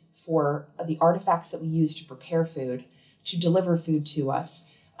eat, for the artifacts that we use to prepare food, to deliver food to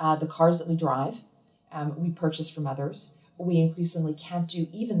us, the cars that we drive, we purchase from others. We increasingly can't do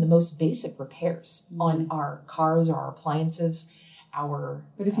even the most basic repairs on our cars or our appliances,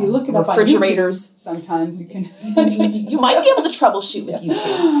 but if you look it up refrigerators, on YouTube, sometimes you can you might be able to troubleshoot with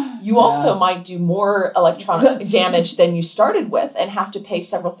YouTube. You also might do more electronic damage than you started with and have to pay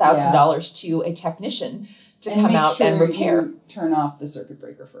several $1,000s to a technician to come out and repair. You turn off the circuit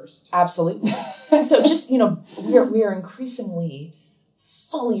breaker first. Absolutely. So just, we are increasingly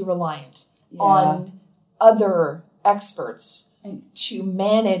fully reliant on other experts to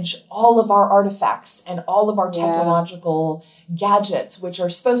manage all of our artifacts and all of our technological gadgets, which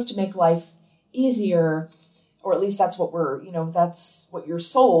are supposed to make life easier, or at least that's what that's what you're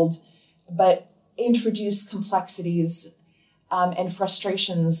sold, but introduce complexities and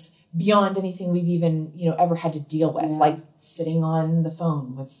frustrations beyond anything we've even, ever had to deal with, like sitting on the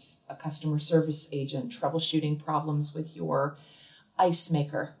phone with a customer service agent, troubleshooting problems with your ice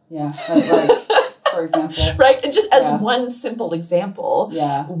maker. Yeah, right. For example. Right? And just as one simple example,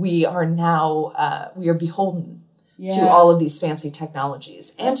 we are now, we are beholden to all of these fancy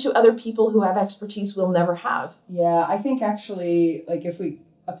technologies and to other people who have expertise we'll never have. Yeah, I think actually, like if we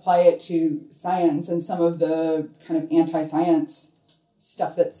apply it to science and some of the kind of anti-science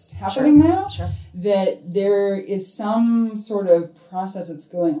stuff that's happening now, that there is some sort of process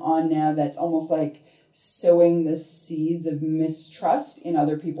that's going on now that's almost like sowing the seeds of mistrust in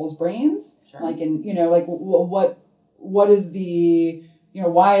other people's brains. Like, what is the,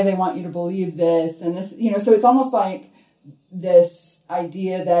 why they want you to believe this and this, so it's almost like this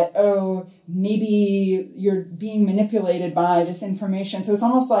idea that, maybe you're being manipulated by this information. So it's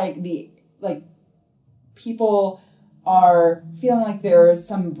almost like people are feeling like there is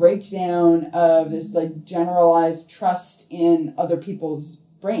some breakdown of this like generalized trust in other people's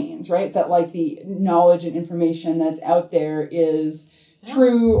brains, right? That like the knowledge and information that's out there is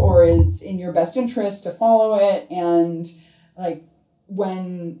true, or it's in your best interest to follow it. And like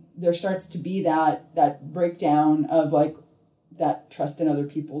when there starts to be that breakdown of like that trust in other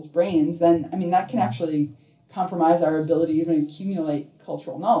people's brains, then that can actually compromise our ability to even accumulate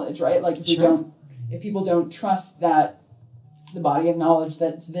cultural knowledge, right? Like if people don't trust that the body of knowledge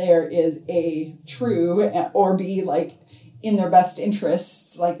that's there is A, true, or B, like in their best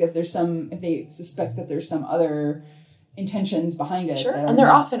interests, like if they suspect that there's some other intentions behind it. Sure, and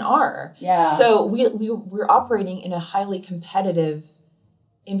there often are. Yeah. So we're operating in a highly competitive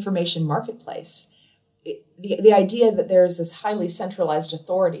information marketplace. The idea that there's this highly centralized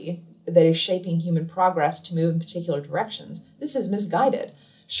authority that is shaping human progress to move in particular directions, this is misguided.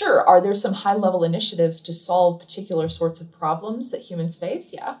 Sure, are there some high-level initiatives to solve particular sorts of problems that humans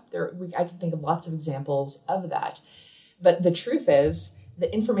face? Yeah, I can think of lots of examples of that. But the truth is,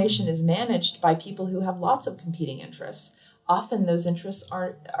 the information is managed by people who have lots of competing interests. Often those interests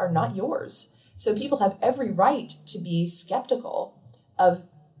are not yours. So people have every right to be skeptical of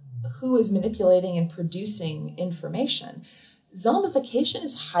who is manipulating and producing information. zombification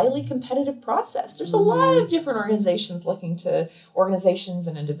is a highly competitive process. There's a lot of different organizations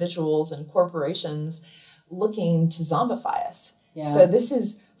and individuals and corporations looking to zombify us. Yeah. So this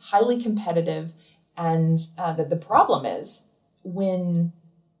is highly competitive, and the problem is when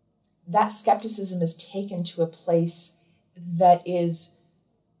that skepticism is taken to a place that is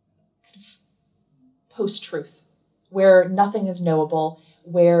kind of post-truth, where nothing is knowable,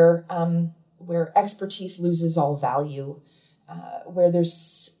 where expertise loses all value,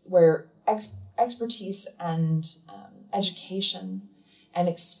 where expertise and education and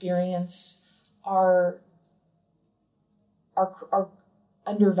experience are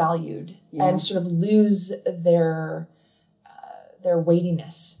undervalued and sort of lose their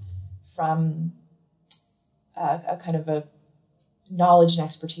weightiness from a kind of a knowledge and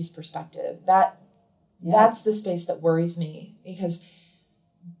expertise perspective. That's the space that worries me, because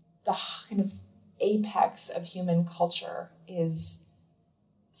the kind of apex of human culture is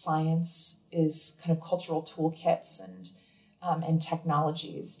science, is kind of cultural toolkits and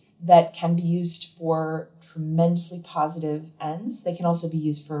technologies that can be used for tremendously positive ends. They can also be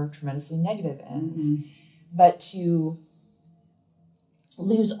used for tremendously negative ends. But to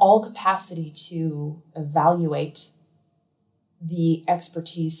lose all capacity to evaluate the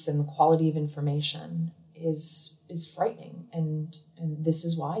expertise and the quality of information is frightening. And this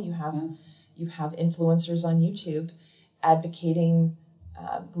is why you have influencers on YouTube advocating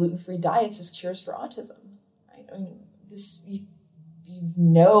gluten-free diets as cures for autism. Right? I mean, you've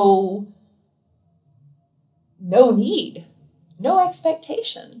no need, no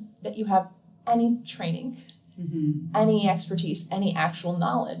expectation that you have any training, any expertise, any actual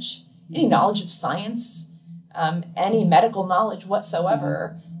knowledge, any knowledge of science, any medical knowledge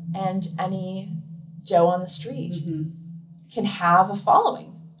whatsoever, and any Joe on the street can have a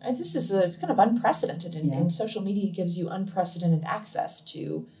following. And this is a kind of unprecedented, and social media gives you unprecedented access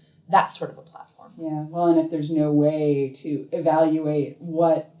to that sort of a platform. Yeah, well, and if there's no way to evaluate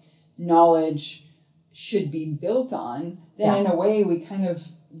what knowledge should be built on, then in a way we kind of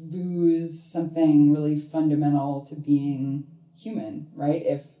lose something really fundamental to being human, right?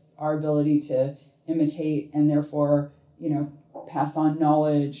 If our ability to imitate and therefore, pass on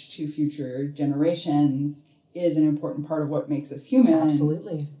knowledge to future generations is an important part of what makes us human.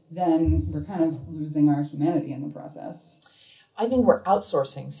 Absolutely. Then we're kind of losing our humanity in the process. I think we're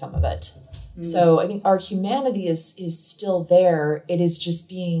outsourcing some of it. So I think our humanity is still there. It is just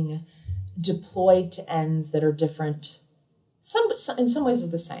being deployed to ends that are different. Some in some ways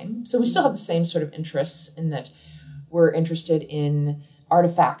are the same. So we still have the same sort of interests in that we're interested in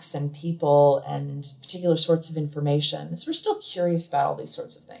artifacts and people and particular sorts of information. So we're still curious about all these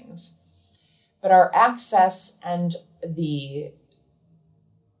sorts of things. But our access and the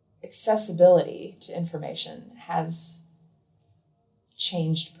accessibility to information has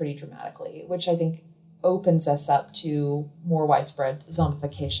changed pretty dramatically, which I think opens us up to more widespread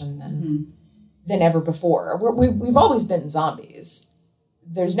zombification than ever before. We've always been zombies.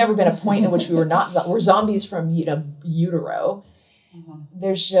 There's never been a point in which we were not. We're zombies from utero.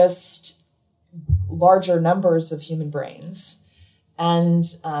 There's just larger numbers of human brains and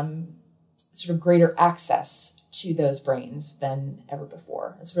sort of greater access to those brains than ever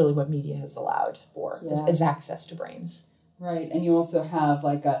before. That's really what media has allowed for, is access to brains. Right, and you also have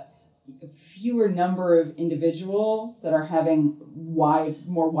like a fewer number of individuals that are having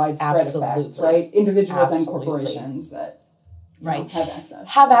more widespread effects, right? Individuals and corporations that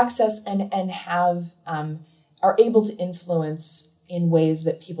have access. And have are able to influence in ways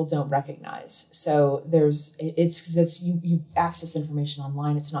that people don't recognize. So it's you access information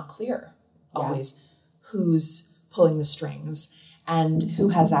online. It's not clear always who's pulling the strings and who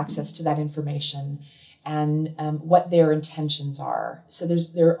has access to that information and what their intentions are. So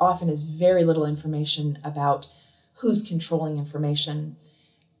there often is very little information about who's controlling information,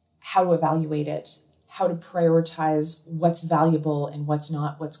 how to evaluate it, how to prioritize what's valuable and what's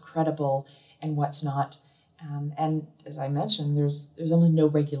not, what's credible and what's not. And as I mentioned, there's almost no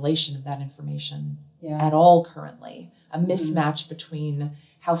regulation of that information at all currently. A mismatch between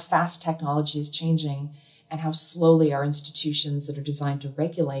how fast technology is changing and how slowly our institutions that are designed to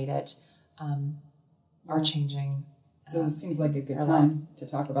regulate it are changing. So it seems like a good time to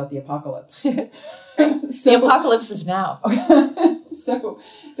talk about the apocalypse. The apocalypse is now. So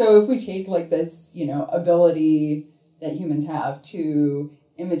if we take like this, ability that humans have to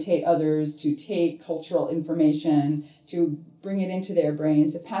imitate others, to take cultural information, to bring it into their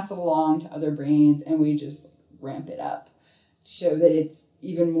brains, to pass it along to other brains, and we just ramp it up so that it's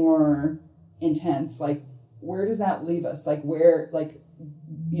even more intense. Like, where does that leave us? Like,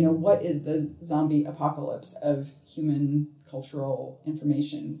 what is the zombie apocalypse of human cultural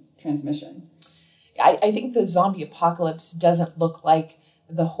information transmission. I think the zombie apocalypse doesn't look like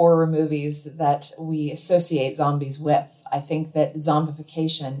the horror movies that we associate zombies with. I think that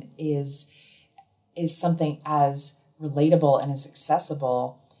zombification is something as relatable and as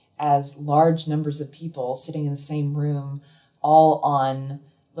accessible as large numbers of people sitting in the same room, all on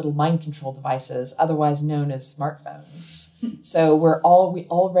little mind control devices, otherwise known as smartphones. So we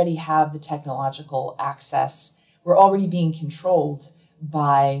already have the technological access. We're already being controlled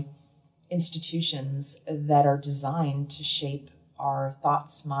by institutions that are designed to shape our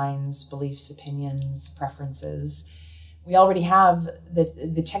thoughts, minds, beliefs, opinions, preferences. We already have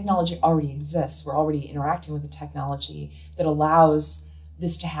the technology already exists. We're already interacting with the technology that allows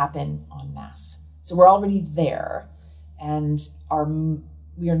this to happen en masse. So we're already there, and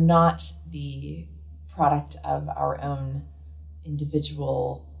we are not the product of our own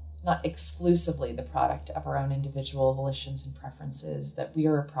individual, not exclusively the product of our own individual volitions and preferences, that we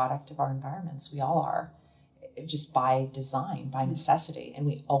are a product of our environments. We all are, just by design, by necessity, and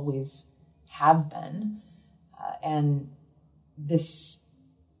we always have been. And this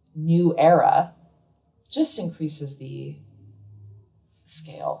new era just increases the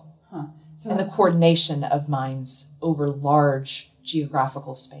scale and the coordination of minds over large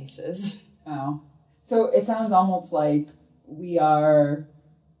geographical spaces. Wow. So it sounds almost like we are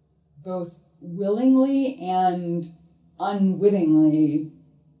both willingly and unwittingly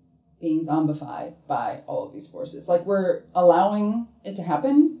being zombified by all of these forces. Like, we're allowing it to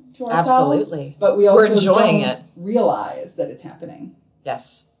happen to ourselves. Absolutely. But we also enjoying don't realize that it's happening.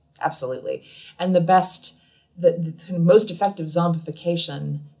 Yes, absolutely. And the most effective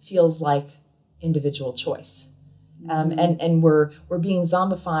zombification feels like individual choice. And we're being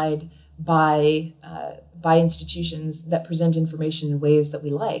zombified by institutions that present information in ways that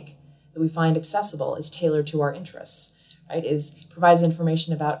we like, that we find accessible, is tailored to our interests, right? Provides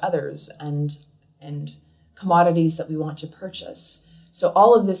information about others and commodities that we want to purchase. So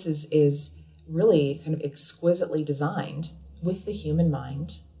all of this is really kind of exquisitely designed with the human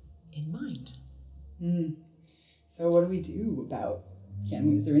mind in mind. So what do we do about?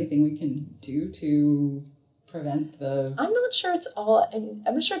 Is there anything we can do to prevent the? I'm not sure it's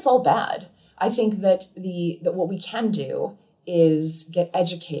all bad. I think that that what we can do is get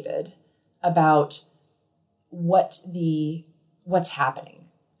educated about what's happening.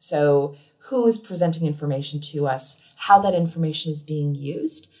 So who is presenting information to us, how that information is being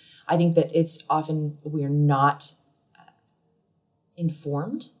used. I think that it's often we're not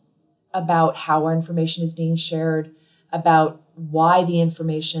informed about how our information is being shared, about why the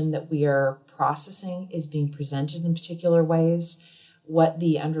information that we are processing is being presented in particular ways, what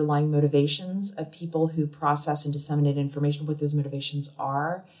the underlying motivations of people who process and disseminate information, what those motivations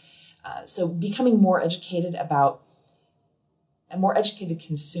are. So becoming more educated about a more educated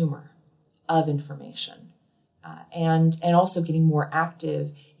consumer of information, and also getting more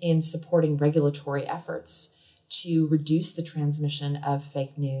active in supporting regulatory efforts to reduce the transmission of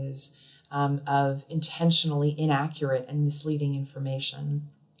fake news, of intentionally inaccurate and misleading information.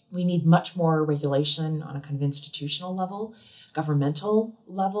 We need much more regulation on a kind of institutional level, governmental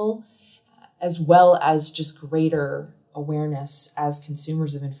level, as well as just greater awareness as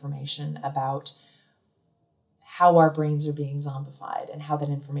consumers of information about how our brains are being zombified and how that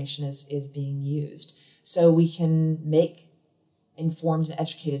information is being used. So we can make informed and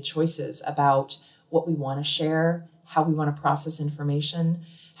educated choices about what we want to share, how we want to process information,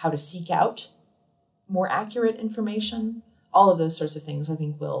 how to seek out more accurate information. All of those sorts of things, I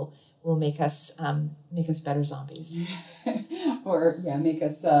think, will make us better zombies, or make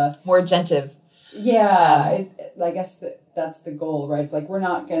us more attentive. Yeah, I guess that's the goal, right? It's like we're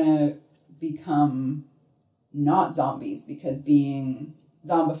not gonna become not zombies because being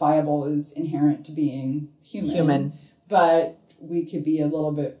zombifiable is inherent to being human. But we could be a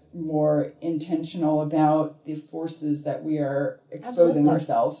little bit more intentional about the forces that we are exposing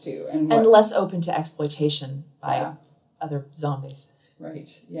ourselves to, and less open to exploitation by other zombies.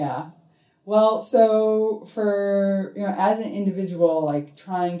 Right. Yeah. Well, so for, as an individual, like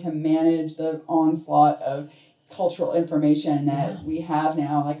trying to manage the onslaught of cultural information that we have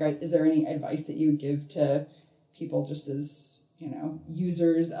now, like, is there any advice that you would give to people just as,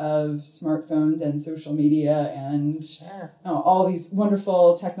 users of smartphones and social media and all these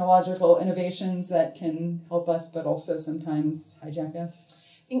wonderful technological innovations that can help us, but also sometimes hijack us?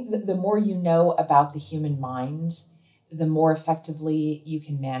 I think that the more you know about the human mind, the more effectively you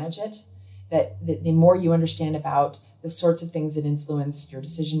can manage it. That the more you understand about the sorts of things that influence your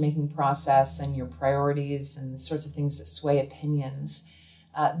decision-making process and your priorities and the sorts of things that sway opinions,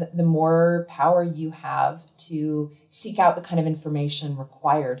 the more power you have to seek out the kind of information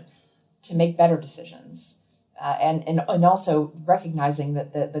required to make better decisions. And also recognizing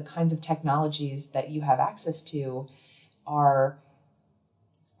that the kinds of technologies that you have access to are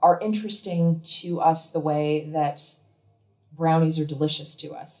interesting to us the way that brownies are delicious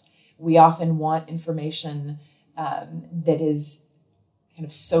to us. We often want information that is kind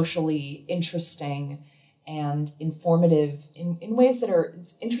of socially interesting and informative in ways that are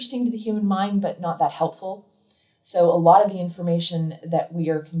interesting to the human mind, but not that helpful. So a lot of the information that we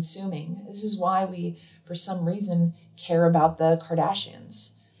are consuming, this is why we, for some reason, care about the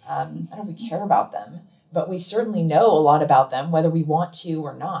Kardashians. I don't know if we care about them, but we certainly know a lot about them, whether we want to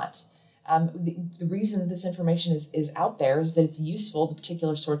or not. The reason this information is out there is that it's useful to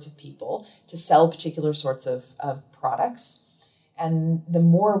particular sorts of people to sell particular sorts of products. And the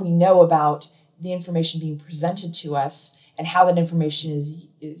more we know about the information being presented to us and how that information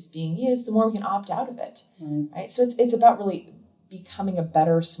is being used, the more we can opt out of it. Right? So it's about really becoming a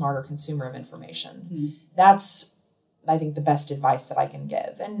better, smarter consumer of information. Mm-hmm. That's, I think, the best advice that I can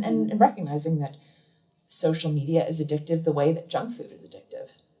give. And recognizing that social media is addictive the way that junk food is addictive.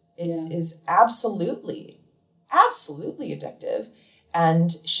 It is absolutely addictive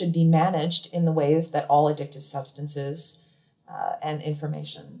and should be managed in the ways that all addictive substances and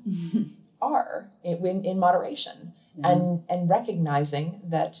information are in moderation. And recognizing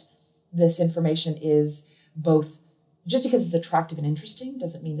that this information is both, just because it's attractive and interesting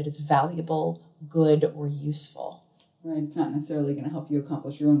doesn't mean that it's valuable, good, or useful. Right. It's not necessarily going to help you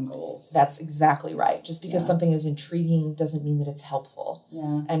accomplish your own goals. That's exactly right. Just because something is intriguing doesn't mean that it's helpful.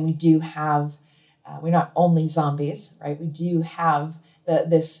 Yeah. And we do have, we're not only zombies, right? We do have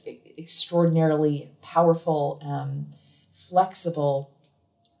this extraordinarily powerful, flexible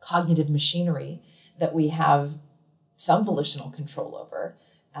cognitive machinery that we have some volitional control over,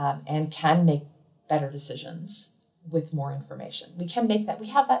 and can make better decisions with more information. We can make that. We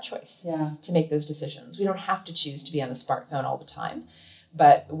have that choice to make those decisions. We don't have to choose to be on the smartphone all the time,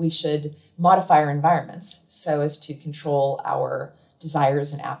 but we should modify our environments so as to control our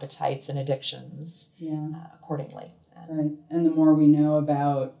desires and appetites and addictions accordingly. Right. And the more we know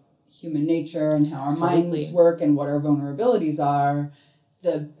about human nature and how our minds work and what our vulnerabilities are,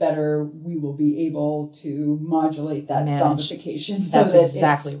 the better we will be able to modulate that zombification. That's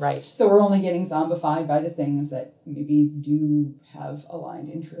exactly right. So we're only getting zombified by the things that maybe do have aligned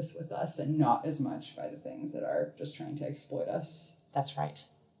interests with us and not as much by the things that are just trying to exploit us. That's right.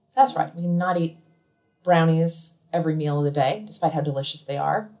 That's right. We cannot eat brownies every meal of the day, despite how delicious they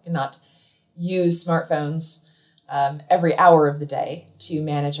are. We cannot use smartphones every hour of the day to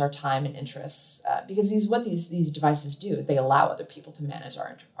manage our time and interests, because these devices do is they allow other people to manage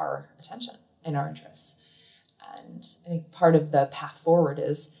our attention and our interests. And I think part of the path forward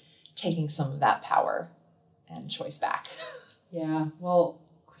is taking some of that power and choice back. Yeah. Well,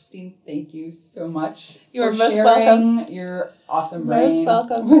 Christine, thank you so much You are for most sharing welcome. your awesome brain Most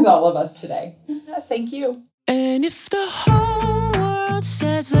welcome. with all of us today. Thank you. And if the whole world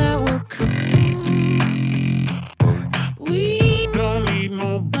says that we're crazy, we don't need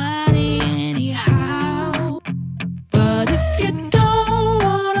nobody anyhow. But if you don't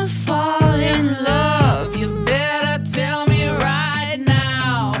wanna fall in love, you better tell me right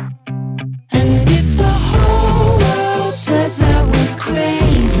now. And if the whole world says that we're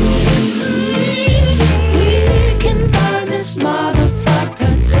crazy, we can burn this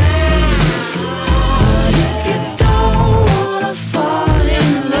motherfucker down. But if you don't wanna fall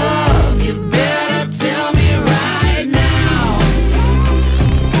in love, you better tell me right now.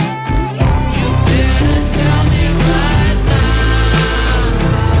 You better tell me right now.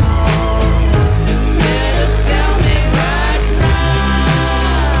 Better tell me right now.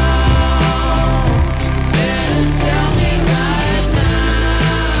 Better tell me right now.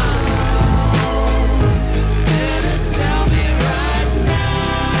 Better tell me right now.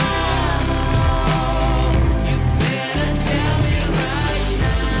 You better tell me right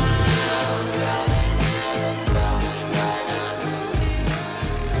now.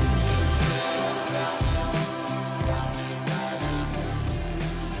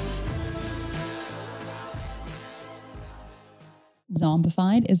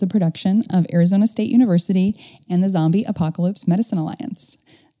 Zombified is a production of Arizona State University and the Zombie Apocalypse Medicine Alliance.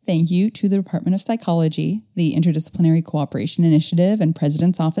 Thank you to the Department of Psychology, the Interdisciplinary Cooperation Initiative and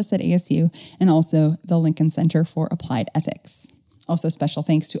President's Office at ASU, and also the Lincoln Center for Applied Ethics. Also, special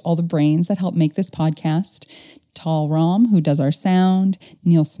thanks to all the brains that help make this podcast. Tal Ram, who does our sound,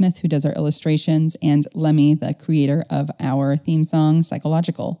 Neil Smith, who does our illustrations, and Lemmy, the creator of our theme song,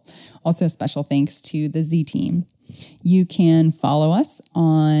 Psychological. Also, special thanks to the Z Team. You can follow us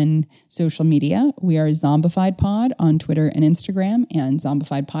on social media. We are Zombified Pod on Twitter and Instagram, and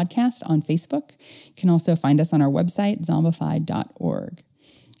Zombified Podcast on Facebook. You can also find us on our website, zombified.org.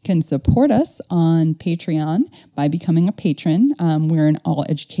 You can support us on Patreon by becoming a patron. We're an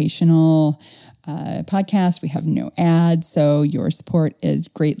all-educational podcast. We have no ads, so your support is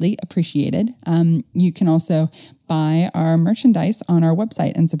greatly appreciated. You can also buy our merchandise on our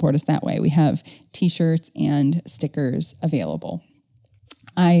website and support us that way. We have t-shirts and stickers available.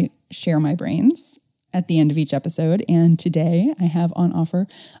 I share my brains at the end of each episode, and today I have on offer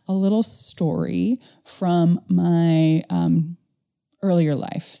a little story from my earlier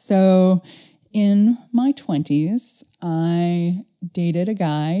life. So in my 20s, I dated a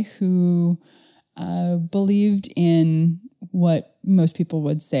guy who believed in what most people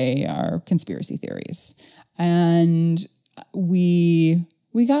would say are conspiracy theories. And we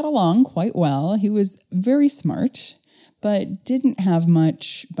got along quite well. He was very smart, but didn't have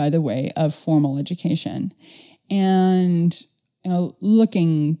much by the way of formal education. And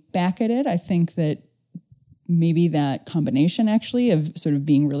looking back at it, I think that maybe that combination actually of sort of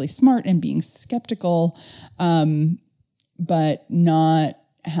being really smart and being skeptical, but not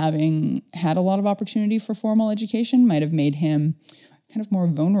having had a lot of opportunity for formal education might have made him kind of more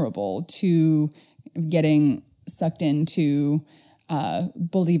vulnerable to getting sucked into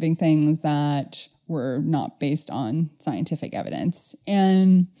believing things that were not based on scientific evidence.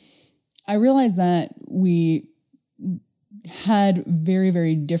 And I realized that we had very,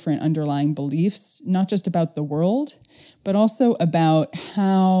 very different underlying beliefs, not just about the world, but also about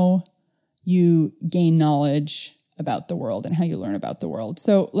how you gain knowledge about the world and how you learn about the world.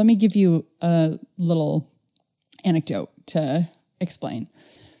 So let me give you a little anecdote to explain.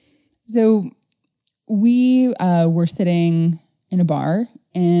 So we were sitting in a bar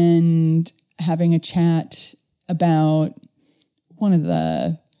and having a chat about one of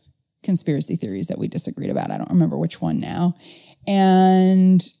the conspiracy theories that we disagreed about. I don't remember which one now.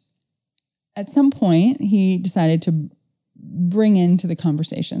 And at some point, he decided to bring into the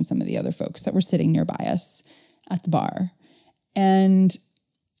conversation some of the other folks that were sitting nearby us at the bar. And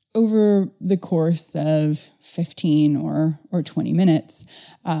over the course of 15 or 20 minutes,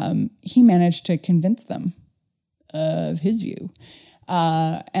 he managed to convince them of his view.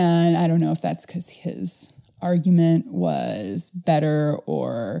 And I don't know if that's because his argument was better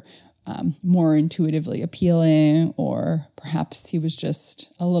or more intuitively appealing, or perhaps he was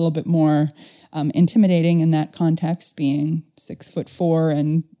just a little bit more intimidating in that context, being 6'4"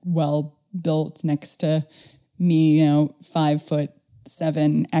 and well built next to me,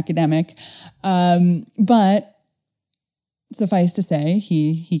 5'7" academic. But suffice to say,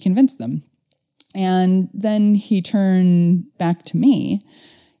 he convinced them. And then he turned back to me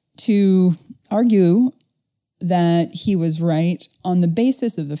to argue that he was right on the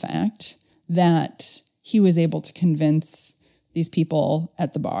basis of the fact that he was able to convince these people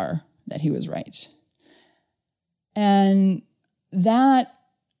at the bar that he was right. And that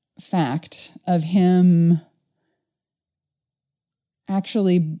fact of him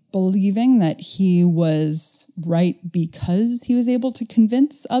actually believing that he was right because he was able to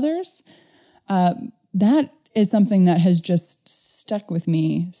convince others, that is something that has just stuck with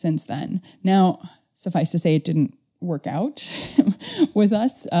me since then. Now, suffice to say, it didn't work out with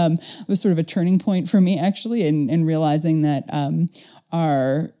us. It was sort of a turning point for me, actually, in realizing that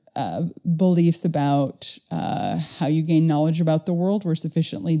our beliefs about how you gain knowledge about the world were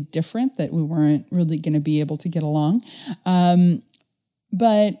sufficiently different that we weren't really going to be able to get along.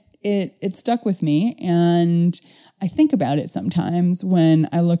 But it stuck with me, and I think about it sometimes when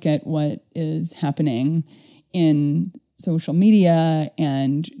I look at what is happening in social media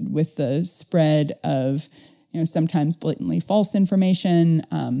and with the spread of, sometimes blatantly false information,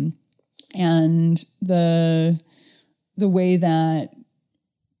 and the way that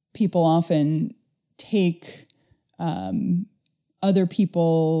people often take other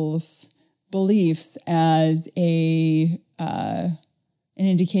people's beliefs as an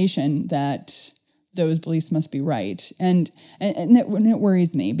indication that those beliefs must be right, and it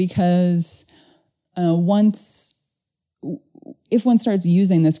worries me because if one starts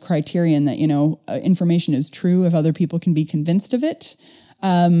using this criterion that, information is true if other people can be convinced of it,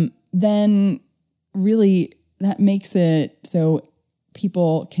 then really that makes it so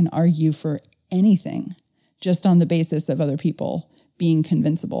people can argue for anything just on the basis of other people being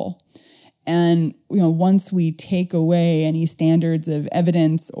convincible. And, once we take away any standards of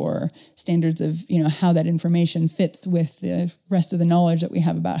evidence or standards of, how that information fits with the rest of the knowledge that we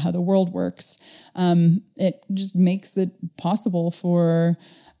have about how the world works, it just makes it possible for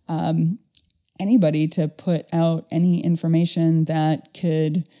anybody to put out any information that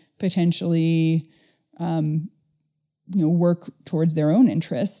could potentially work towards their own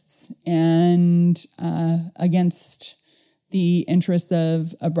interests and against the interests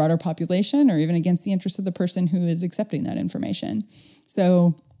of a broader population, or even against the interests of the person who is accepting that information.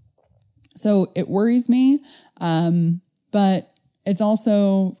 So it worries me, but it's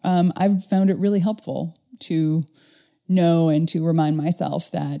also, I've found it really helpful to know and to remind myself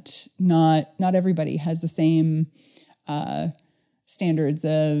that not everybody has the same standards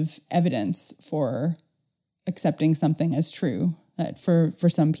of evidence for accepting something as true. That for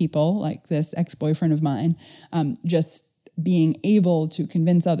some people, like this ex-boyfriend of mine, just being able to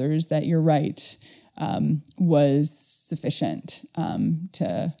convince others that you're right was sufficient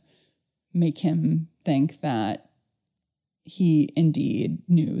to make him think that he indeed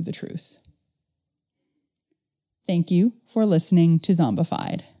knew the truth. Thank you for listening to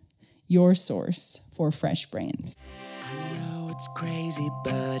Zombified, your source for fresh brains. I know it's crazy,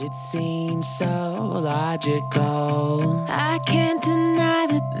 but it seems so logical. I can't deny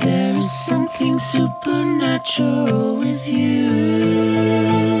that there is something supernatural with you.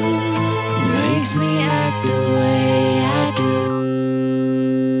 Makes me act the way